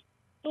home as,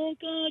 so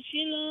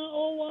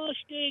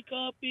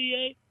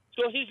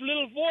his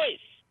little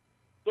voice,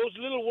 those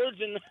little words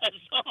in that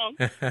song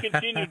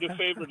continue to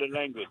favor the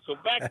language. So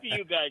back to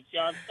you guys,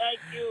 John. Thank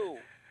you.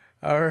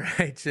 All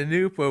right,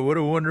 Chanupa, what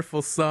a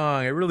wonderful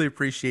song. I really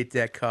appreciate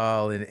that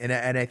call. And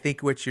I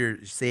think what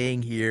you're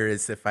saying here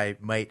is, if I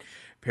might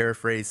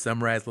paraphrase,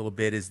 summarize a little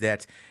bit, is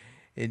that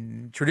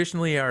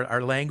traditionally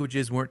our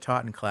languages weren't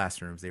taught in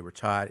classrooms. They were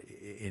taught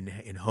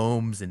in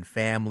homes and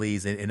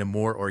families in a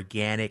more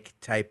organic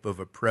type of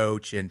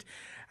approach. And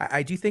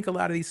I do think a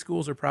lot of these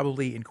schools are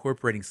probably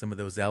incorporating some of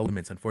those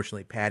elements.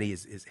 Unfortunately, Patty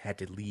has had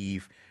to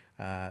leave,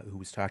 who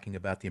was talking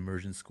about the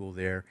immersion school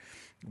there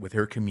with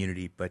her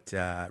community. But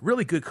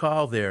really good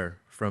call there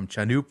from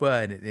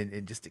Chanupa,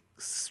 and just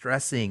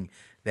stressing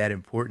that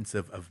importance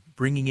of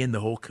bringing in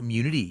the whole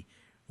community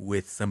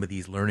with some of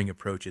these learning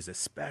approaches,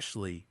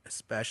 especially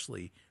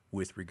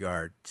with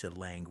regard to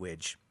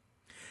language.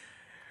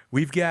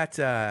 We've got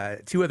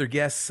two other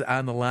guests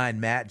on the line,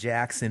 Matt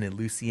Jackson and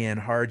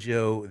Lucianne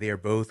Harjo. They are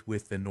both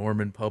with the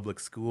Norman Public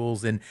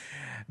Schools. And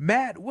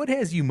Matt, what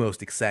has you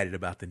most excited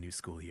about the new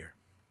school year?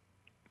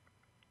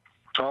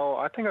 Oh,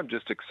 I think I'm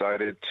just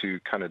excited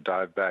to kind of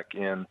dive back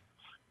in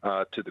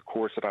to the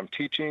course that I'm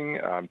teaching.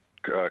 I'm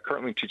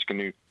currently teaching a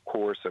new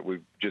course that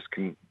we've just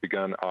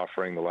begun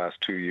offering the last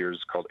 2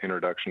 years called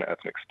Introduction to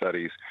Ethnic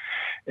Studies.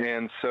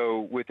 And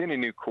so with any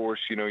new course,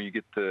 you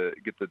get the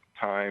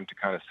time to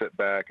kind of sit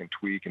back and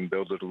tweak and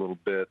build it a little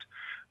bit.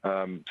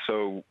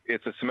 So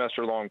it's a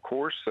semester-long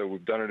course, so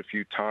we've done it a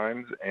few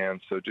times, and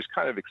so just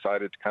kind of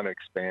excited to kind of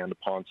expand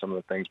upon some of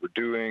the things we're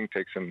doing,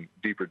 take some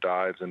deeper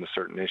dives into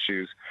certain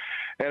issues.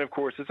 And, of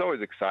course, it's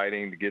always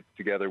exciting to get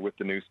together with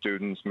the new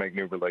students, make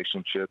new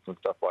relationships and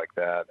stuff like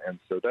that. And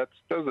so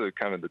those are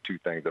kind of the two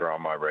things that are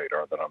on my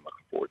radar that I'm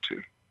looking forward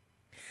to.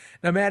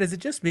 Now, Matt, is it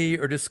just me,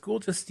 or does school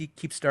just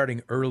keep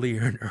starting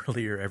earlier and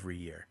earlier every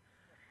year?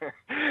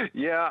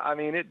 Yeah, I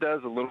mean, it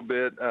does a little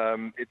bit.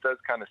 It does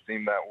kind of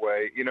seem that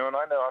way. And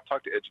I know I've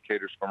talked to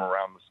educators from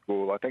around the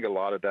school. I think a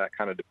lot of that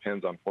kind of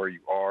depends on where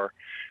you are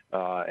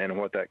and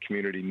what that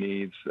community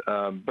needs.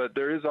 But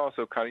there is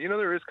also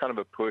there is kind of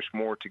a push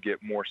more to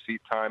get more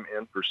seat time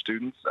in for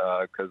students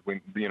because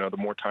the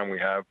more time we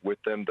have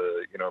with them,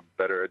 the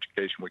better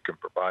education we can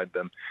provide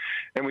them.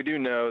 And we do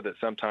know that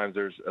sometimes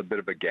there's a bit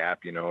of a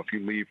gap. If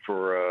you leave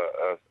for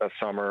a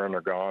summer and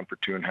are gone for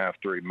 2.5,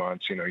 3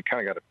 months, you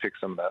kind of got to pick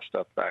some of that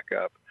stuff back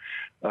up.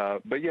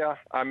 But yeah,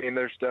 I mean,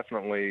 there's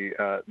definitely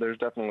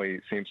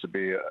seems to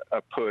be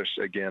a push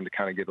again to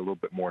kind of get a little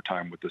bit more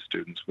time with the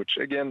students, which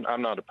again,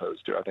 I'm not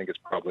opposed to. I think it's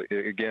probably,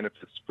 again, if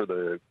it's for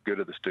the good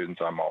of the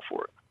students, I'm all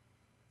for it.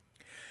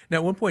 Now,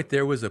 at one point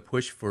there was a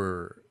push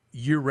for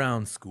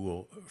year-round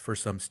school for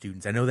some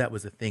students. I know that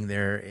was a thing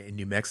there in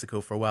New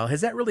Mexico for a while.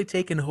 Has that really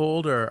taken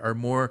hold, or are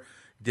more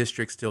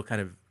districts still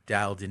kind of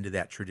dialed into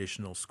that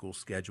traditional school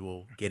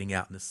schedule, getting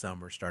out in the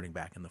summer, starting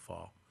back in the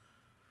fall?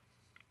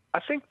 I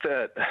think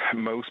that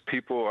most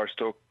people are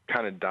still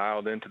kind of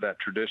dialed into that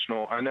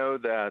traditional. I know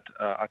that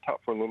I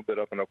taught for a little bit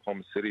up in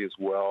Oklahoma City as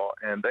well,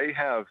 and they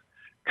have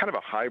kind of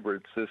a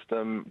hybrid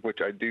system, which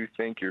I do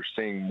think you're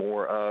seeing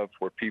more of,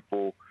 where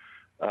people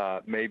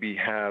maybe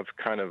have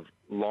kind of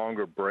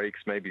longer breaks,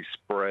 maybe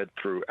spread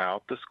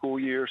throughout the school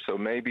year. So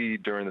maybe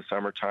during the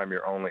summertime,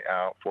 you're only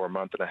out for a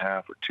month and a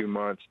half or 2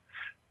 months.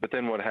 But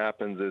then what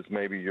happens is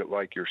maybe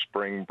your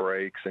spring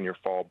breaks and your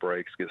fall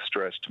breaks get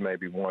stretched to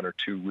maybe 1 or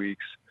 2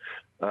 weeks.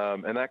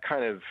 And that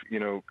kind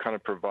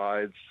of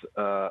provides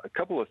a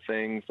couple of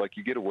things, like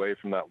you get away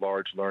from that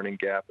large learning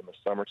gap in the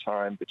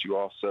summertime, but you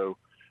also,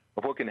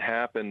 what can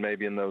happen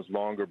maybe in those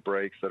longer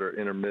breaks that are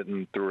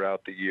intermittent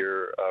throughout the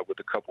year with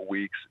a couple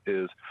weeks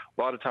is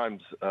a lot of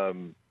times,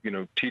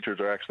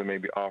 teachers are actually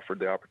maybe offered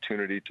the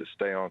opportunity to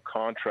stay on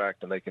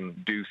contract, and they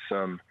can do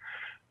some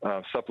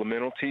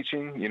supplemental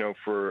teaching,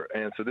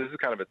 and so this is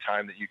kind of a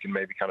time that you can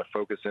maybe kind of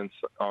focus in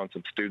on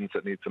some students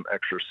that need some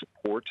extra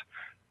support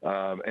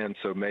And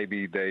so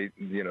maybe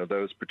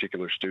those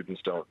particular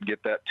students don't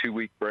get that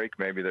 2-week break.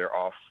 Maybe they're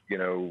off,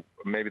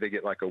 maybe they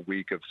get like a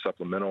week of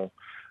supplemental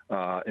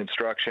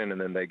instruction,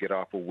 and then they get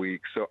off a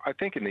week. So I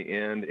think in the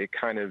end, it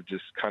kind of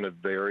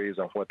varies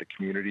on what the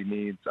community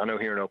needs. I know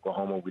here in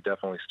Oklahoma, we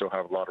definitely still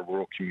have a lot of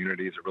rural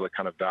communities that really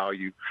kind of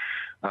value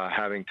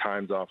having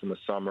times off in the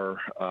summer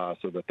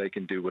so that they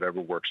can do whatever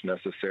works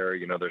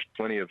necessary. There's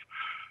plenty of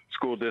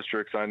school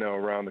districts I know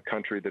around the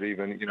country that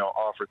even,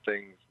 offer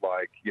things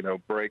like,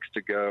 breaks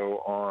to go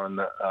on,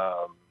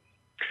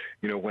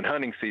 when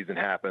hunting season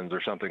happens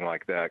or something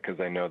like that, because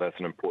they know that's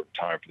an important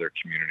time for their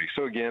community.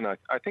 So again, I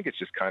think it's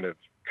just kind of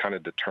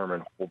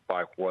determined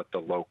by what the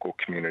local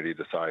community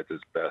decides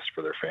is best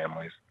for their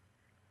families.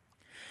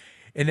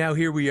 And now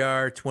here we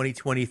are,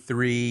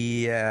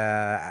 2023.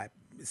 It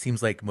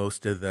seems like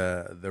most of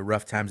the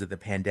rough times of the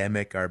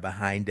pandemic are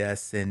behind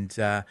us. And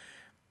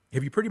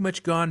have you pretty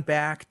much gone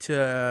back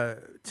to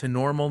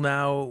normal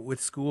now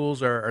with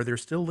schools, or are there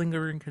still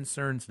lingering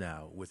concerns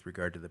now with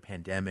regard to the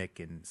pandemic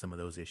and some of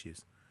those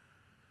issues?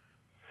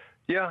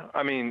 Yeah,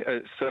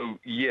 so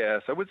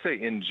yes, I would say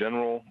in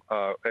general,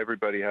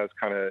 everybody has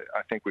I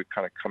think we've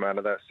kind of come out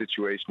of that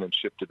situation and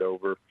shifted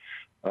over.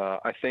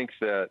 I think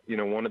that,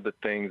 one of the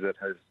things that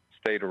has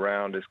stayed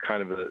around is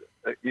kind of a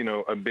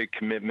big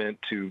commitment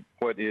to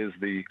what is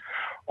the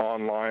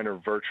online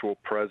or virtual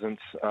presence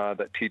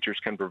that teachers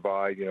can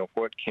provide.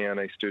 What can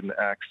a student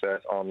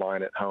access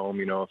online at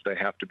home, if they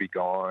have to be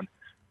gone,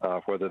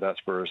 whether that's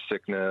for a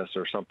sickness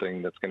or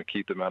something that's going to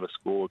keep them out of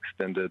school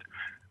extended.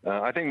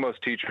 I think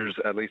most teachers,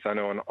 at least I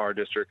know in our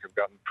district, have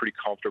gotten pretty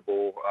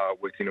comfortable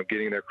with,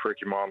 getting their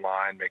curriculum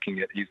online, making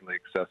it easily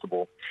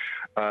accessible.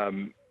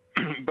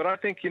 But I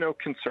think,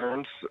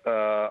 concerns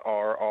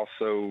are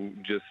also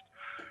just,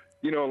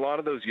 a lot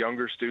of those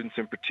younger students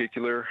in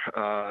particular,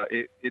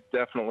 it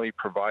definitely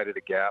provided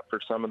a gap for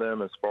some of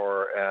them as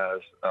far as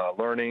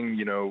learning.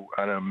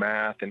 I know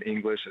math and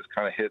English has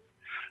kind of hit.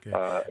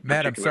 Okay.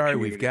 Matt, I'm sorry,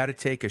 we've got to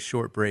take a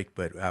short break,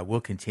 but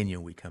we'll continue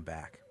when we come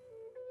back.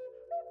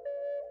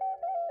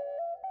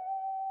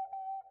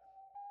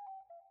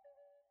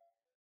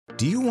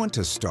 Do you want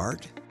to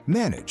start,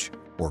 manage,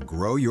 or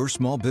grow your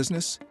small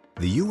business?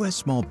 The U.S.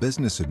 Small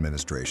Business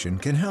Administration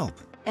can help.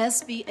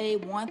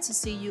 SBA wants to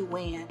see you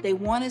win. They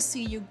want to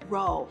see you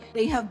grow.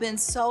 They have been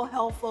so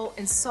helpful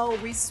and so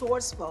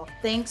resourceful.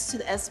 Thanks to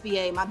the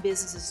SBA, my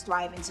business is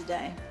thriving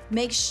today.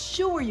 Make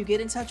sure you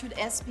get in touch with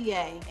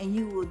SBA, and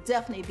you will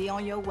definitely be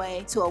on your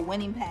way to a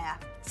winning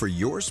path. For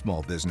your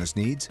small business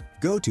needs,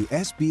 go to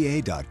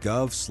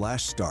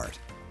sba.gov/start.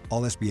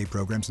 All SBA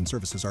programs and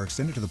services are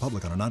extended to the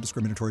public on a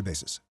non-discriminatory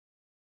basis.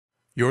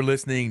 You're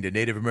listening to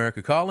Native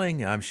America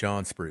Calling. I'm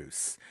Sean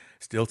Spruce.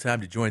 Still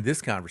time to join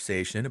this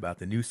conversation about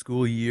the new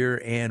school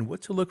year and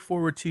what to look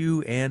forward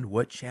to and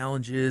what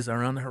challenges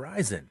are on the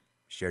horizon.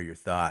 Share your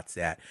thoughts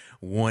at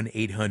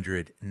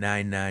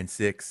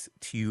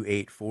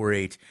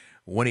 1-800-996-2848,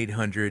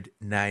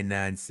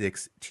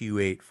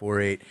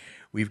 1-800-996-2848.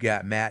 We've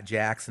got Matt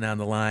Jackson on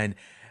the line.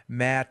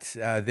 Matt,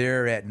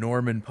 there at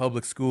Norman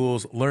Public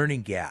Schools,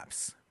 learning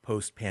gaps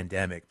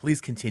post-pandemic. Please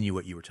continue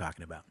what you were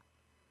talking about.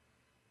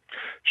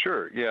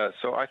 Sure. Yeah.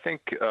 So I think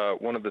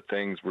one of the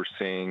things we're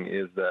seeing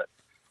is that,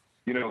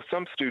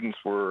 some students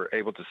were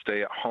able to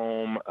stay at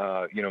home.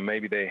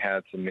 Maybe they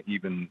had some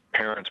even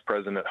parents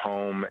present at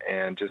home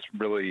and just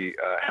really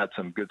had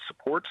some good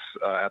supports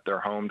at their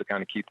home to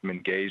kind of keep them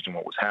engaged in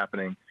what was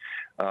happening.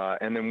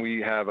 And then we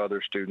have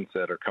other students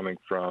that are coming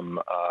from,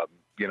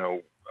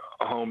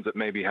 homes that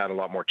maybe had a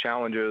lot more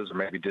challenges or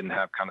maybe didn't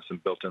have kind of some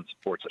built-in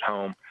supports at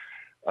home.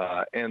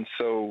 And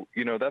so,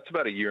 that's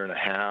about 1.5 years,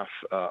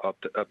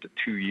 up to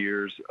 2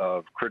 years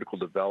of critical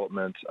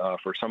development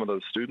for some of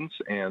those students.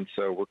 And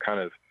so we're kind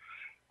of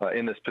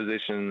in this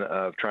position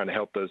of trying to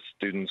help those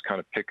students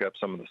kind of pick up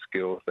some of the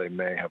skills they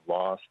may have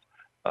lost.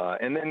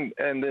 And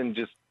then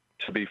just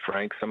to be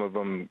frank, some of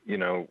them,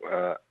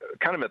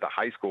 kind of at the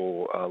high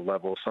school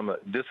level, some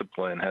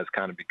discipline has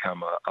kind of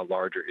become a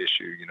larger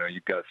issue.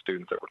 You've got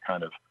students that were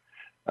kind of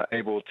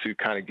able to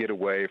kind of get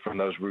away from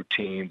those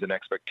routines and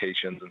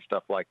expectations and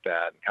stuff like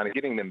that, and kind of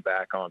getting them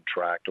back on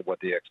track to what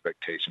the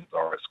expectations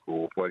are at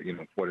school. What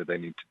do they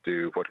need to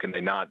do? What can they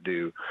not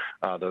do?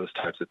 Those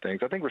types of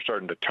things. I think we're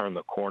starting to turn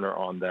the corner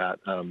on that.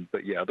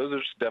 But yeah, those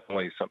are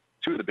definitely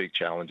two of the big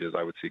challenges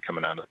I would see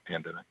coming out of the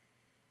pandemic.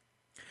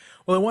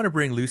 Well, I want to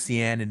bring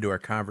Lucianne into our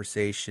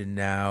conversation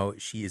now.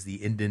 She is the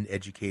Indian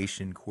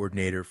Education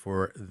Coordinator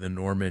for the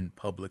Norman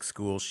Public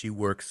Schools. She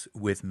works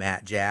with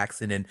Matt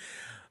Jackson. And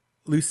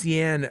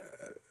Lucianne,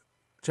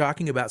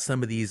 talking about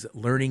some of these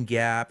learning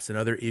gaps and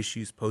other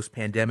issues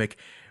post-pandemic,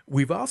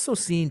 we've also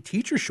seen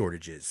teacher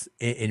shortages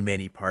in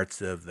many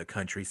parts of the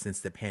country since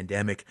the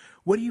pandemic.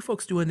 What are you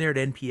folks doing there at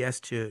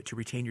NPS to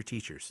retain your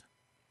teachers?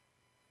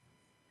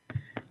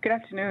 Good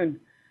afternoon.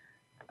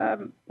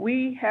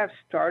 We have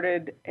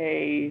started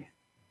a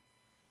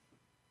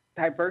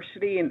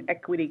Diversity and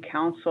Equity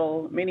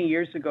Council many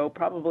years ago,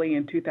 probably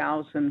in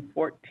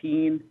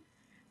 2014.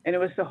 And it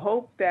was the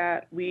hope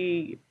that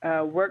we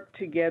work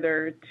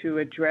together to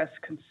address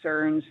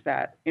concerns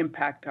that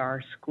impact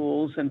our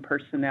schools and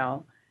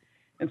personnel.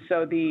 And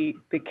so the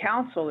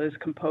council is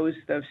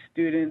composed of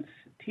students,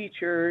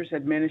 teachers,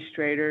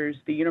 administrators,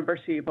 the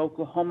University of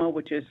Oklahoma,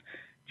 which is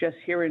just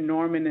here in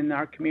Norman in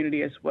our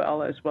community, as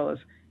well as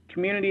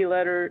community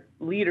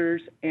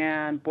leaders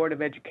and Board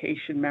of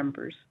Education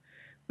members.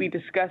 We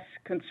discuss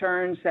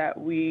concerns that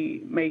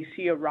we may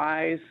see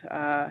arise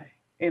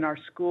in our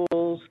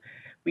schools.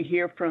 We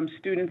hear from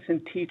students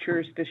and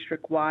teachers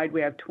district-wide.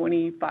 We have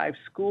 25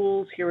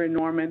 schools here in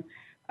Norman.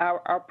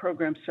 Our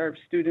program serves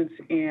students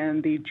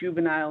in the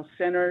juvenile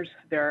centers.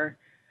 There are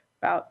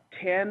about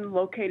 10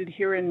 located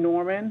here in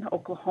Norman,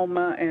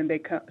 Oklahoma, and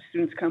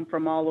students come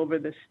from all over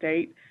the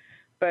state.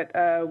 But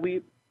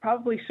we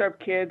probably serve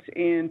kids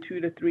in 2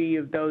 to 3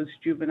 of those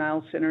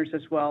juvenile centers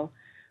as well.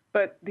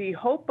 But the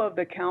hope of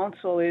the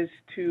council is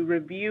to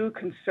review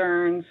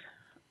concerns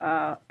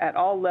at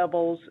all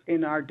levels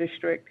in our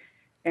district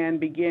and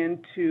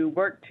begin to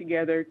work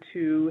together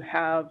to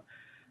have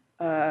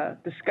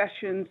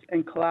discussions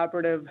and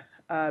collaborative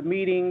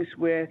meetings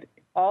with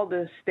all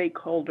the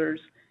stakeholders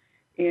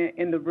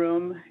in the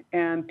room.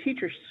 And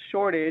teacher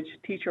shortage,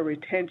 teacher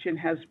retention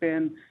has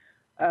been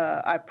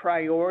a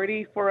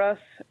priority for us,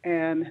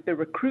 and the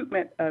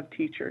recruitment of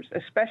teachers,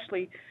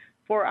 especially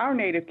for our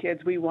Native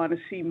kids. We want to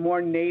see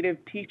more Native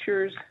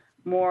teachers,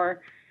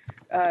 more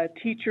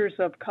teachers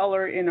of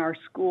color in our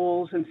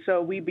schools. And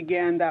so we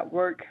began that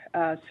work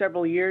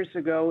several years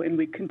ago, and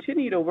we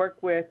continue to work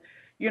with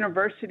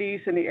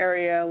universities in the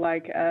area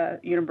like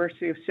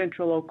University of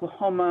Central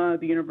Oklahoma,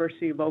 the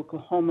University of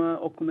Oklahoma,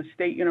 Oklahoma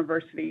State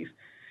Universities,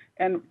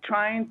 and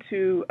trying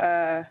to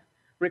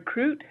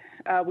recruit.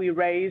 We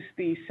raised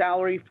the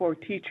salary for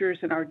teachers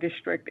in our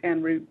district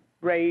and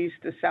raised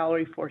the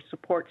salary for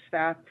support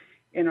staff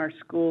in our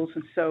schools.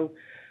 And so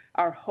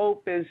our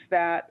hope is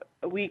that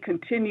we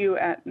continue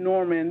at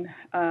Norman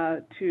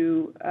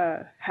to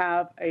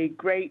have a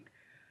great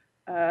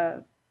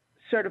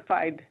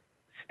certified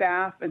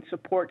staff and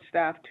support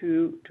staff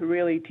to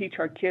really teach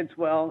our kids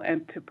well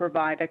and to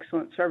provide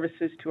excellent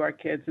services to our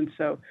kids. And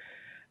so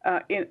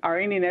in our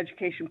Indian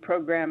education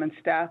program and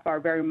staff are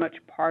very much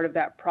part of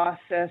that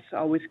process,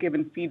 always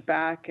giving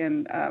feedback,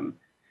 and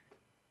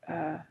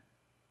I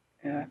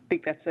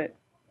think that's it.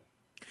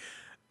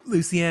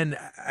 Lucienne,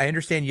 I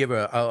understand you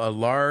have a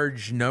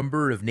large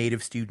number of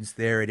Native students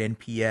there at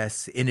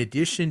NPS. In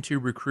addition to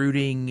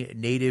recruiting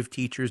Native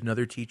teachers and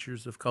other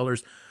teachers of color,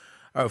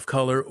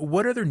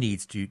 what other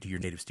needs do your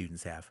Native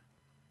students have?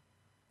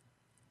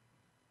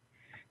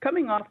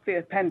 Coming off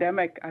the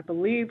pandemic, I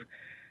believe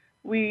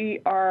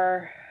we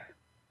are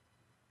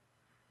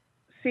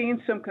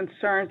seeing some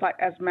concerns, like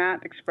as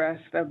Matt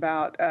expressed,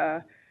 about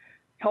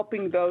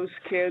helping those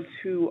kids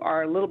who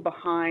are a little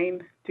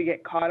behind to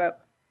get caught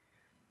up,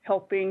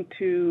 helping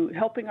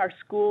our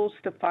schools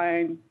to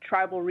find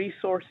tribal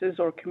resources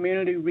or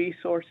community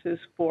resources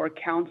for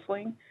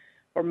counseling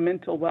or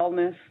mental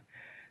wellness.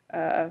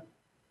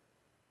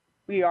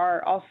 We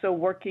are also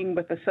working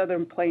with the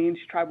Southern Plains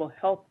Tribal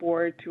Health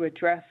Board to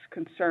address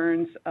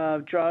concerns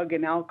of drug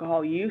and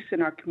alcohol use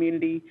in our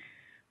community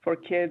for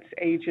kids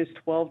ages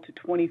 12 to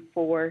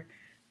 24,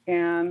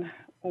 and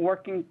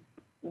working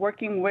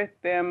with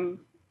them,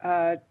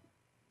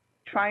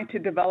 trying to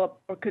develop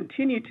or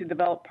continue to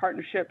develop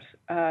partnerships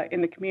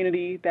in the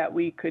community that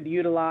we could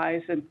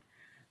utilize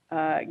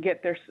and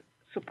get their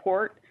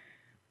support,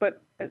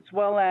 but as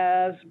well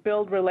as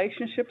build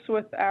relationships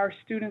with our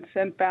students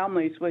and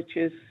families, which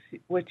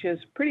is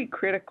pretty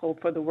critical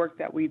for the work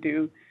that we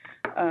do.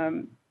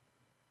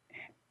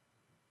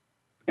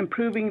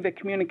 Improving the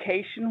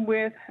communication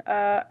with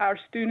our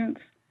students,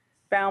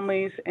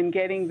 families, and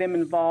getting them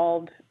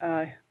involved,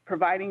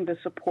 providing the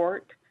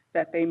support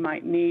that they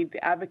might need,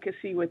 the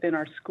advocacy within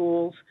our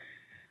schools,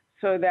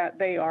 so that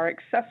they are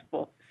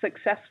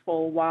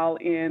successful while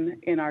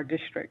in our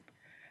district.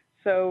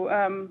 So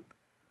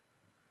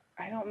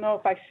I don't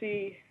know if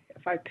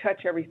I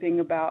touch everything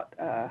about.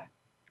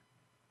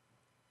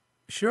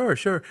 Sure.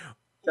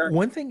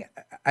 One thing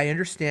I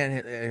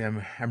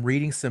understand, I'm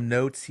reading some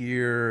notes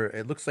here.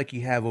 It looks like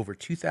you have over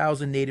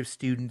 2,000 Native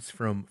students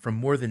from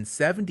more than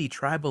 70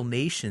 tribal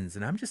nations.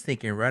 And I'm just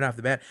thinking right off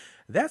the bat,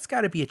 that's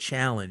got to be a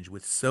challenge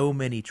with so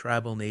many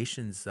tribal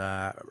nations,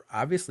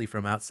 obviously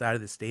from outside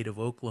of the state of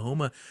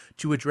Oklahoma,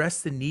 to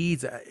address the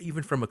needs,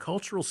 even from a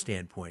cultural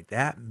standpoint,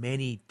 that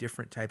many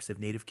different types of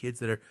Native kids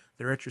that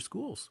are at your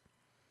schools.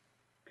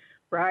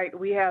 Right.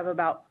 We have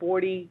about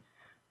 40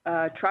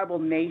 tribal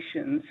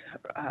nations,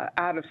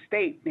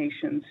 out-of-state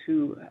nations,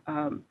 who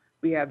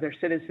we have their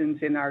citizens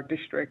in our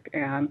district.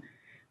 And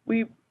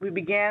we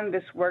began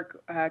this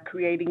work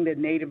creating the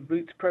Native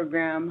Roots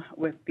program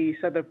with the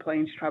Southern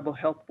Plains Tribal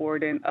Health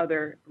Board and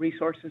other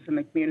resources in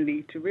the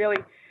community to really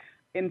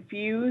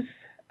infuse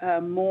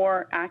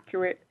more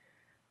accurate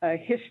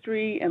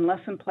history and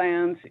lesson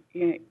plans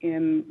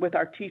with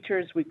our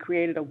teachers. We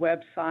created a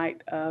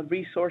website of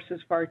resources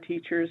for our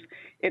teachers.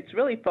 It's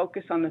really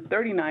focused on the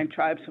 39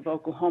 tribes of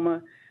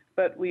Oklahoma,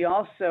 but we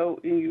also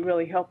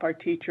really help our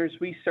teachers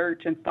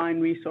research and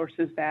find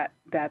resources that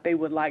they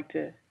would like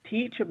to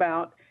teach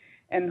about,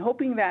 and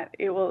hoping that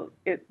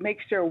it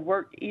makes their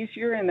work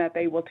easier and that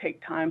they will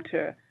take time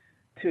to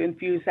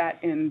infuse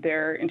that in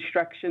their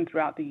instruction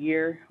throughout the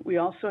year. We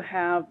also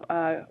have,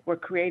 we're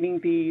creating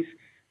these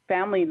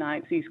family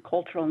nights, these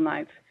cultural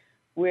nights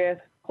with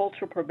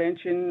cultural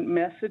prevention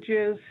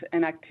messages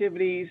and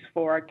activities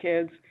for our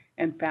kids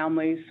and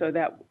families, so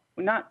that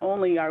not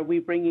only are we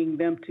bringing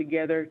them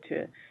together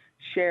to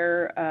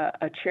share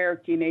a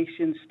Cherokee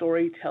Nation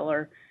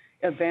storyteller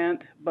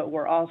event, but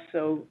we're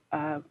also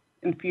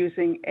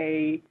infusing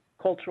a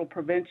cultural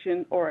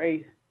prevention or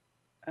a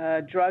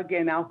drug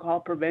and alcohol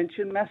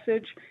prevention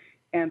message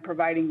and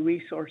providing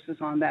resources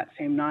on that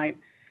same night.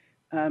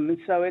 And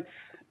so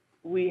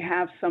we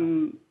have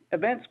some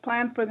events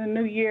planned for the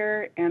new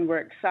year, and we're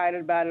excited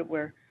about it.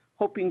 We're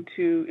hoping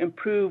to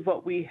improve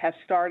what we have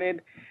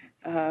started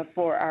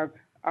for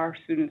our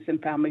students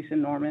and families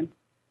in Norman.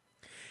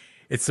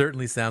 It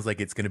certainly sounds like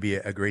it's going to be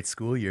a great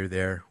school year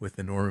there with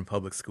the Norman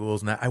Public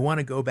Schools. And I want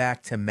to go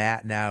back to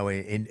Matt now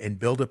and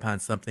build upon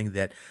something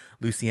that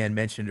Lucianne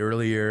mentioned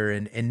earlier.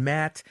 And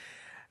Matt,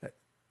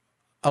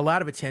 a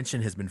lot of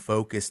attention has been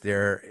focused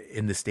there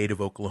in the state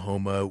of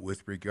Oklahoma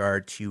with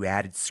regard to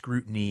added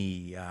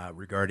scrutiny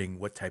regarding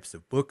what types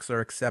of books are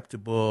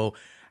acceptable,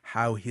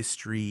 how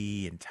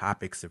history and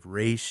topics of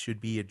race should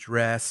be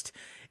addressed.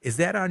 Is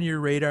that on your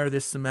radar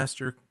this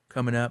semester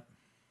coming up?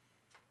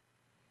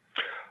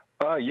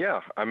 Yeah,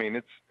 I mean,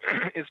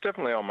 it's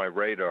definitely on my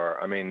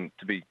radar. I mean,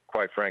 to be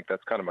quite frank,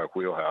 that's kind of my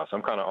wheelhouse.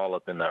 I'm kind of all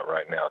up in that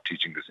right now,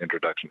 teaching this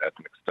Introduction to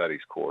Ethnic Studies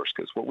course,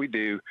 because what we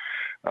do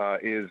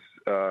is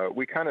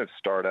we kind of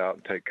start out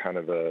and take kind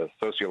of a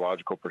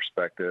sociological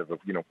perspective of,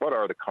 what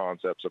are the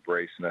concepts of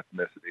race and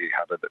ethnicity?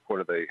 How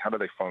do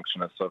they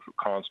function as social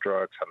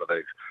constructs?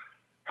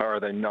 How are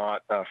they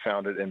not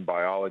founded in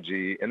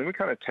biology? And then we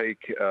kind of take,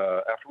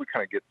 after we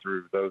kind of get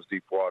through those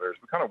deep waters,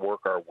 we kind of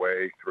work our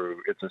way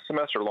through. It's a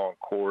semester-long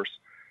course,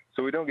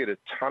 so we don't get a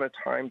ton of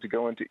time to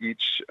go into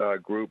each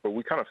group, but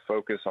we kind of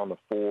focus on the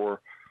four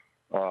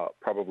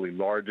probably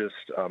largest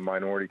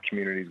minority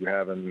communities we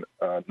have in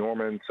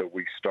Norman. So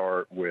we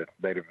start with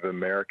Native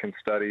American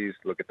studies,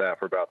 look at that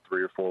for about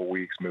 3 or 4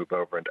 weeks, move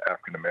over into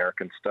African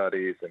American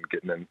studies and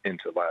getting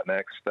into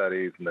Latinx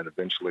studies, and then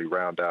eventually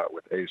round out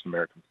with Asian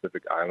American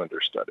Pacific Islander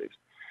studies.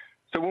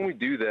 So when we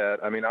do that,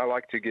 I mean, I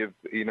like to give,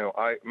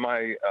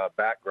 my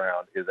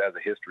background is as a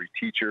history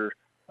teacher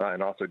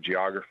and also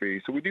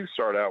geography. So we do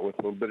start out with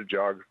a little bit of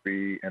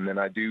geography, and then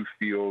I do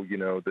feel,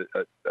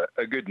 that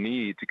a good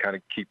need to kind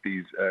of keep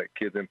these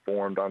kids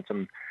informed on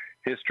some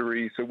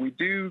history. So we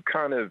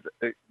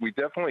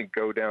definitely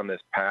go down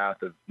this path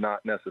of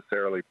not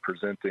necessarily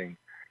presenting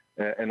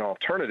an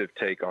alternative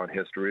take on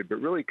history, but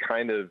really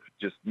kind of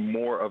just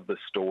more of the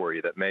story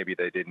that maybe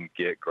they didn't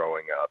get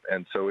growing up.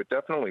 And so it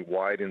definitely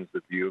widens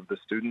the view of the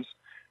students.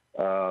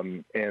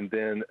 And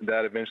then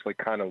that eventually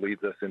kind of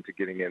leads us into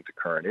getting into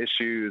current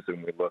issues,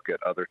 and we look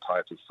at other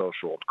types of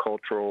social and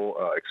cultural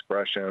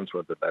expressions,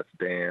 whether that's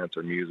dance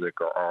or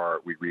music or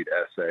art. We read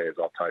essays,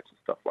 all types of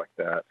stuff like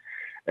that.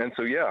 And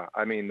so, yeah,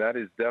 I mean, that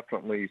is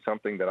definitely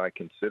something that I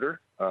consider.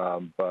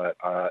 But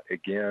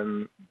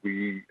again,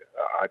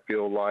 I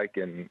feel like,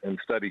 and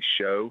studies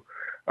show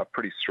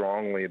pretty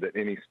strongly that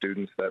any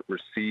students that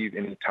receive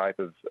any type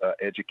of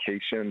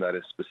education that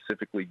is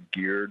specifically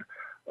geared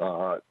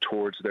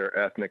towards their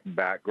ethnic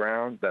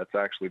background, that's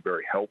actually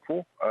very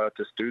helpful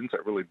to students.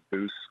 That really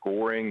boosts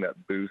scoring, that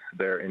boosts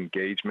their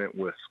engagement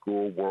with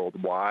school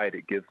worldwide.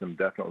 It gives them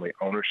definitely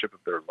ownership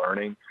of their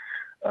learning.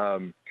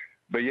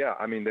 But yeah,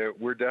 I mean,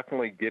 we're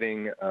definitely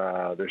getting,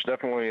 there's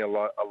definitely a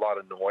lot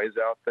of noise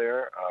out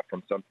there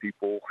from some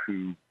people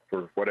who,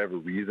 for whatever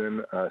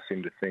reason,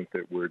 seem to think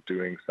that we're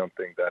doing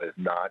something that is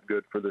not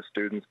good for the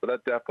students. But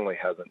that definitely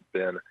hasn't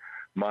been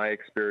my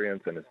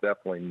experience, and it's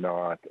definitely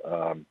not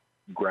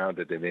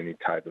grounded in any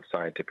type of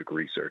scientific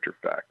research or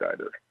fact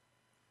either.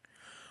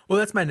 Well,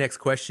 that's my next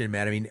question,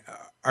 Matt. I mean,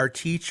 are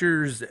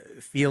teachers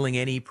feeling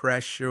any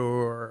pressure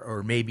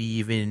or maybe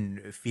even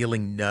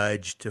feeling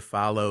nudged to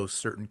follow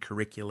certain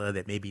curricula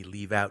that maybe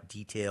leave out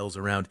details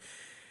around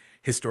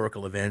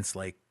historical events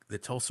like the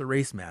Tulsa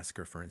Race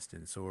Massacre, for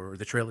instance, or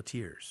the Trail of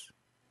Tears?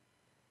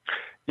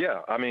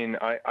 Yeah, I mean,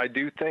 I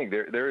do think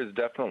there is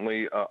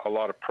definitely a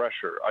lot of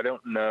pressure. I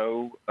don't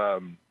know,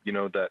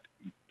 that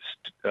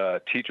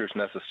teachers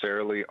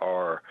necessarily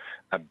are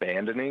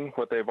abandoning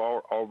what they've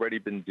already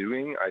been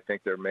doing. I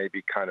think they're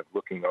maybe kind of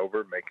looking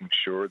over, making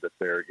sure that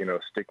they're,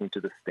 sticking to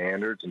the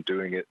standards and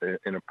doing it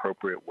in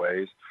appropriate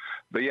ways.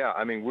 But yeah,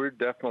 I mean,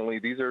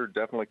 these are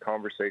definitely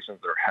conversations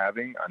they're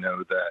having. I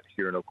know that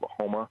here in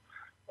Oklahoma,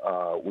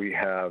 we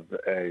have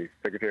a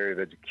Secretary of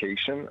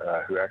Education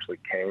who actually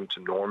came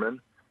to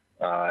Norman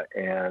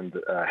and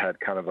had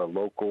kind of a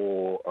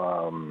local,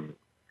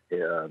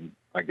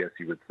 I guess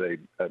you would say,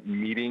 a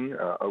meeting,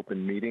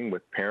 open meeting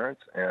with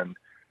parents. And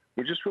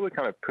we're just really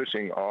kind of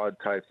pushing odd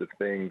types of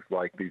things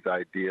like these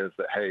ideas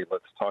that, hey,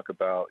 let's talk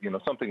about,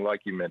 something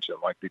like you mentioned,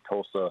 like the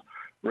Tulsa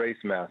race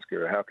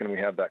massacre. How can we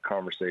have that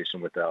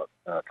conversation without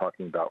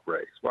talking about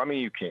race? Well,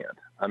 you can't.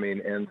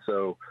 And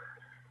so,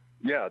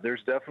 yeah,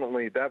 there's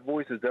definitely, that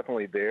voice is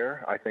definitely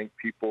there. I think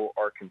people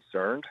are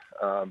concerned,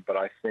 but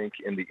I think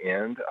in the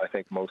end, I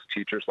think most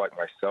teachers like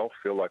myself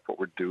feel like what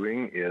we're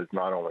doing is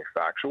not only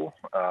factual,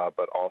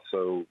 but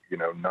also,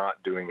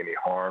 not doing any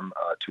harm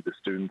to the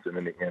students and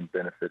in the end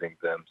benefiting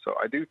them. So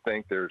I do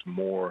think there's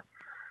more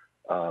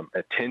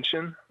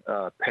attention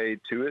paid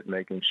to it,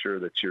 making sure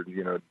that you're,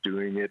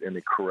 doing it in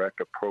the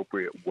correct,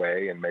 appropriate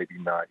way and maybe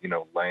not,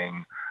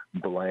 laying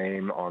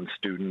blame on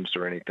students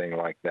or anything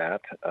like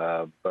that.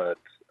 But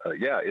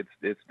yeah,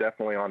 it's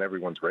definitely on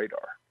everyone's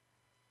radar.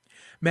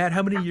 Matt,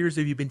 how many years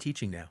have you been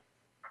teaching now?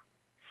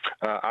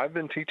 I've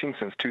been teaching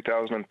since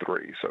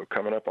 2003, so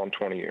coming up on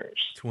 20 years.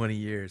 20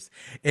 years.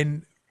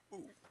 And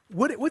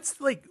what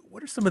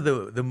are some of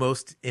the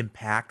most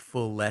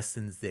impactful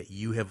lessons that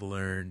you have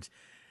learned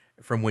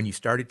from when you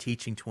started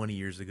teaching 20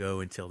 years ago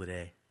until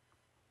today?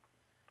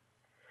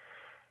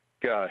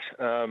 Gosh,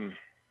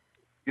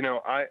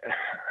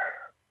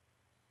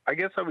 I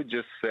guess I would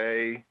just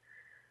say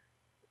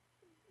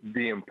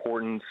the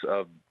importance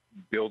of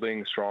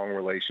building strong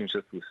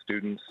relationships with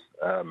students.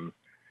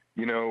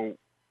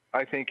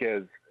 I think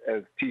as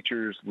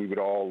teachers, we would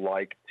all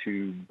like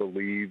to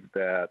believe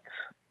that,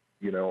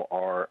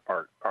 our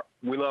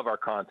we love our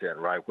content,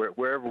 right?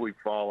 Wherever we've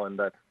fallen,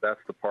 that's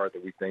the part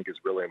that we think is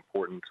really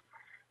important.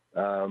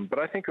 But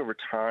I think over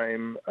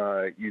time,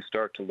 you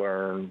start to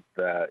learn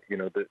that,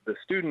 the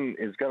student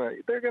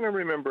they're going to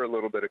remember a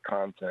little bit of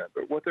content,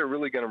 but what they're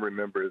really going to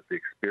remember is the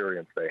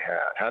experience they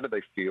had. How did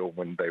they feel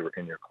when they were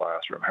in your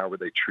classroom? How were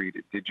they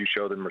treated? Did you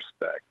show them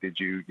respect? Did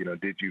you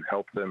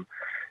help them,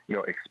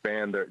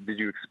 did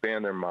you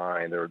expand their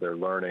mind or their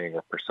learning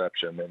or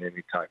perception in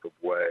any type of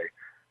way?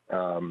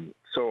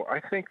 So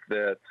I think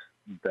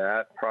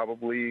that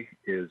probably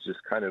is just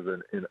kind of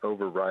an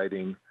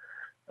overriding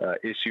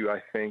issue,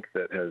 I think,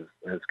 that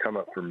has come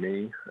up for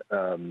me,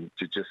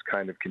 to just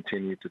kind of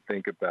continue to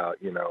think about,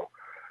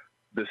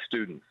 the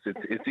students.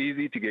 It's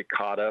easy to get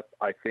caught up,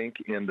 I think,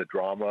 in the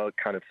drama,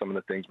 kind of some of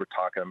the things we're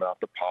talking about,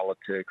 the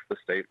politics, the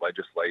state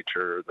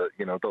legislature,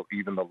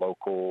 even the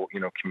local,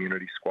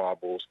 community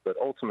squabbles. But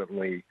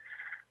ultimately,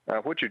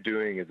 what you're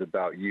doing is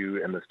about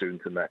you and the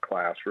students in that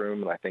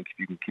classroom. And I think if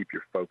you can keep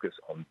your focus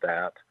on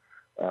that,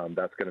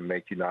 that's going to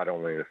make you not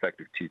only an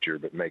effective teacher,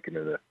 but making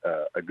it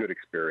a good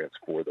experience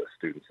for the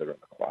students that are in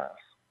the class.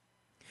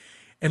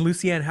 And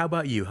Lucianne, how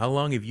about you? How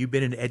long have you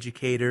been an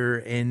educator,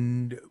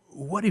 and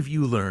what have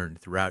you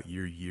learned throughout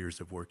your years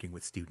of working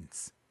with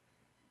students?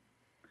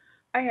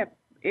 I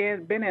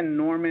have been in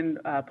Norman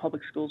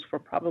Public Schools for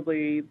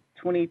probably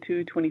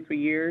 22, 23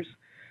 years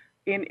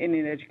in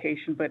Indian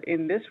education, but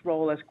in this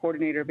role as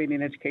coordinator of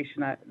Indian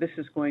education, this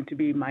is going to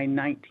be my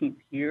 19th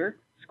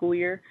school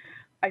year.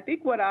 I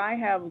think what I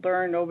have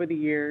learned over the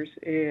years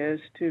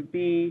is to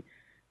be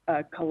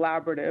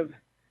collaborative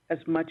as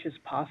much as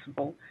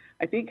possible.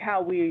 I think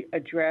how we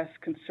address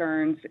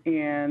concerns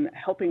in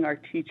helping our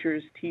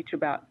teachers teach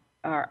about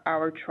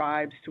our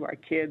tribes to our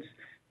kids,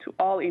 to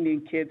all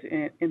Indian kids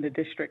in the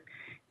district,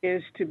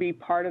 is to be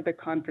part of the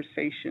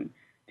conversation,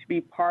 to be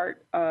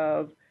part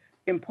of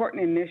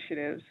important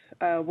initiatives.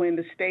 When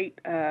the state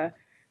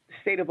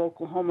of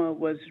Oklahoma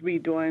was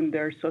redoing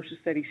their social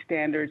studies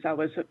standards,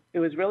 it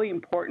was really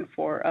important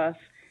for us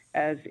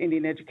as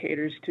Indian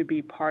educators to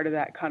be part of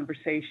that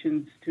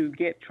conversation, to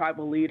get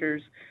tribal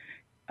leaders,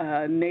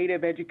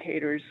 Native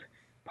educators,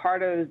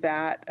 part of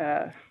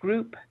that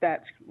group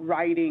that's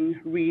writing,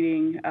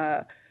 reading,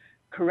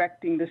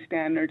 correcting the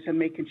standards and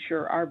making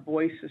sure our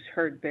voice is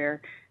heard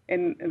there.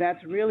 And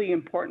that's really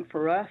important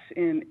for us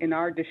in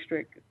our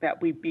district,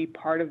 that we be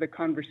part of the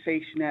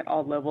conversation at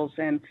all levels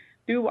and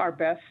do our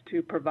best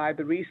to provide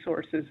the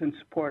resources and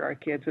support our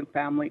kids and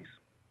families.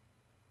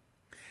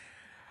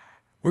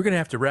 We're going to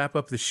have to wrap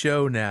up the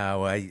show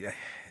now.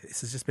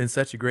 This has just been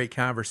such a great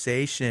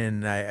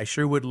conversation. I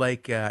sure would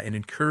like and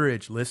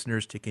encourage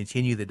listeners to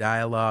continue the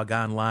dialogue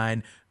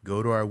online.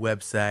 Go to our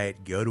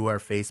website, go to our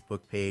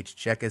Facebook page,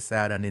 check us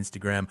out on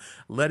Instagram.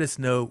 Let us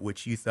know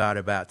what you thought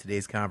about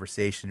today's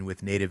conversation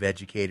with Native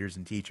educators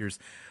and teachers,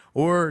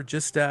 or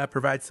just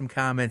provide some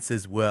comments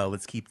as well.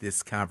 Let's keep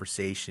this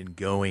conversation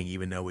going,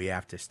 even though we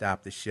have to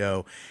stop the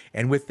show.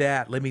 And with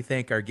that, let me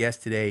thank our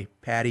guests today,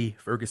 Patty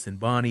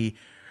Ferguson-Bonney,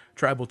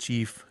 Tribal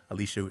Chief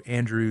Alicia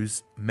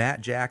Andrews,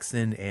 Matt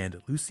Jackson,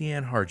 and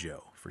Lucianne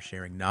Harjo for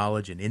sharing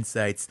knowledge and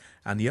insights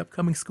on the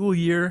upcoming school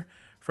year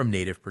from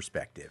Native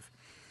perspective.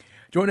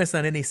 Join us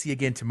on NAC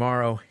again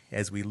tomorrow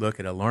as we look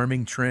at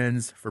alarming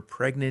trends for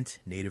pregnant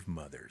Native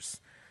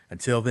mothers.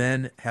 Until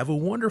then, have a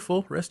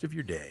wonderful rest of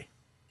your day.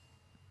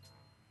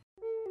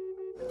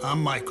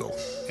 I'm Michael,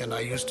 and I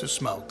used to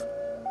smoke.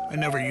 I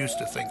never used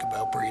to think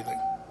about breathing.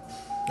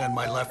 Then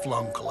my left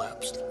lung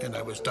collapsed, and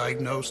I was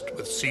diagnosed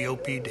with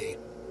COPD.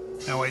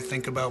 Now I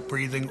think about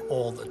breathing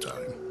all the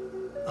time.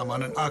 I'm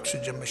on an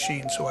oxygen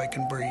machine so I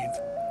can breathe.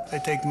 I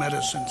take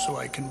medicine so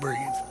I can breathe.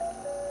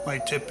 My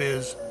tip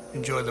is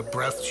enjoy the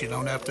breaths you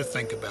don't have to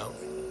think about.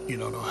 You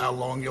don't know how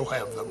long you'll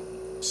have them.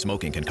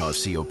 Smoking can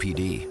cause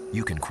COPD.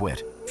 You can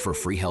quit. For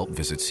free help,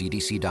 visit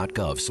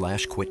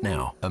cdc.gov/quit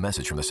now. A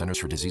message from the Centers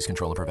for Disease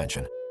Control and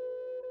Prevention.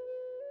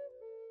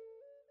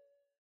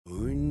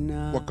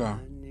 Waka.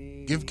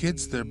 Give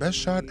kids their best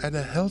shot at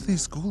a healthy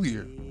school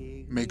year.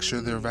 Make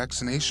sure their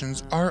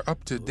vaccinations are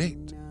up to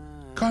date.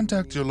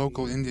 Contact your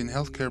local Indian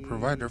healthcare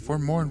provider for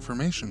more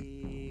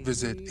information.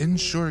 Visit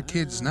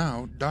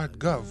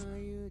insurekidsnow.gov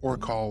or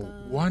call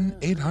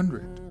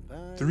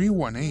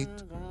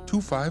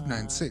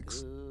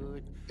 1-800-318-2596.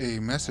 A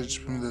message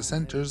from the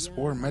Centers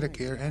for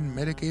Medicare and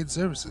Medicaid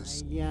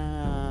Services.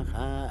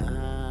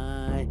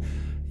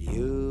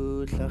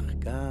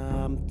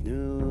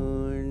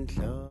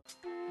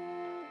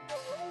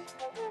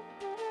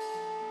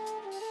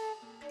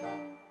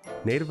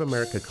 Native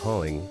America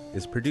Calling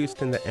is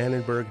produced in the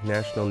Annenberg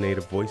National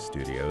Native Voice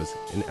Studios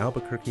in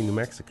Albuquerque, New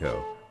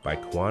Mexico by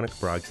Koahnic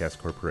Broadcast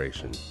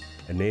Corporation,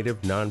 a Native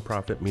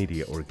nonprofit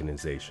media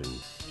organization.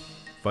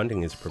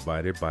 Funding is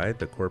provided by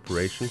the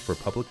Corporation for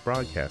Public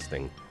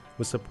Broadcasting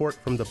with support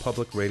from the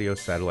Public Radio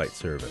Satellite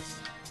Service.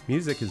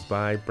 Music is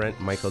by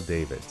Brent Michael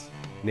Davids.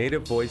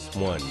 Native Voice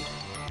One,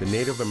 the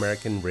Native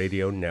American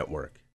Radio Network.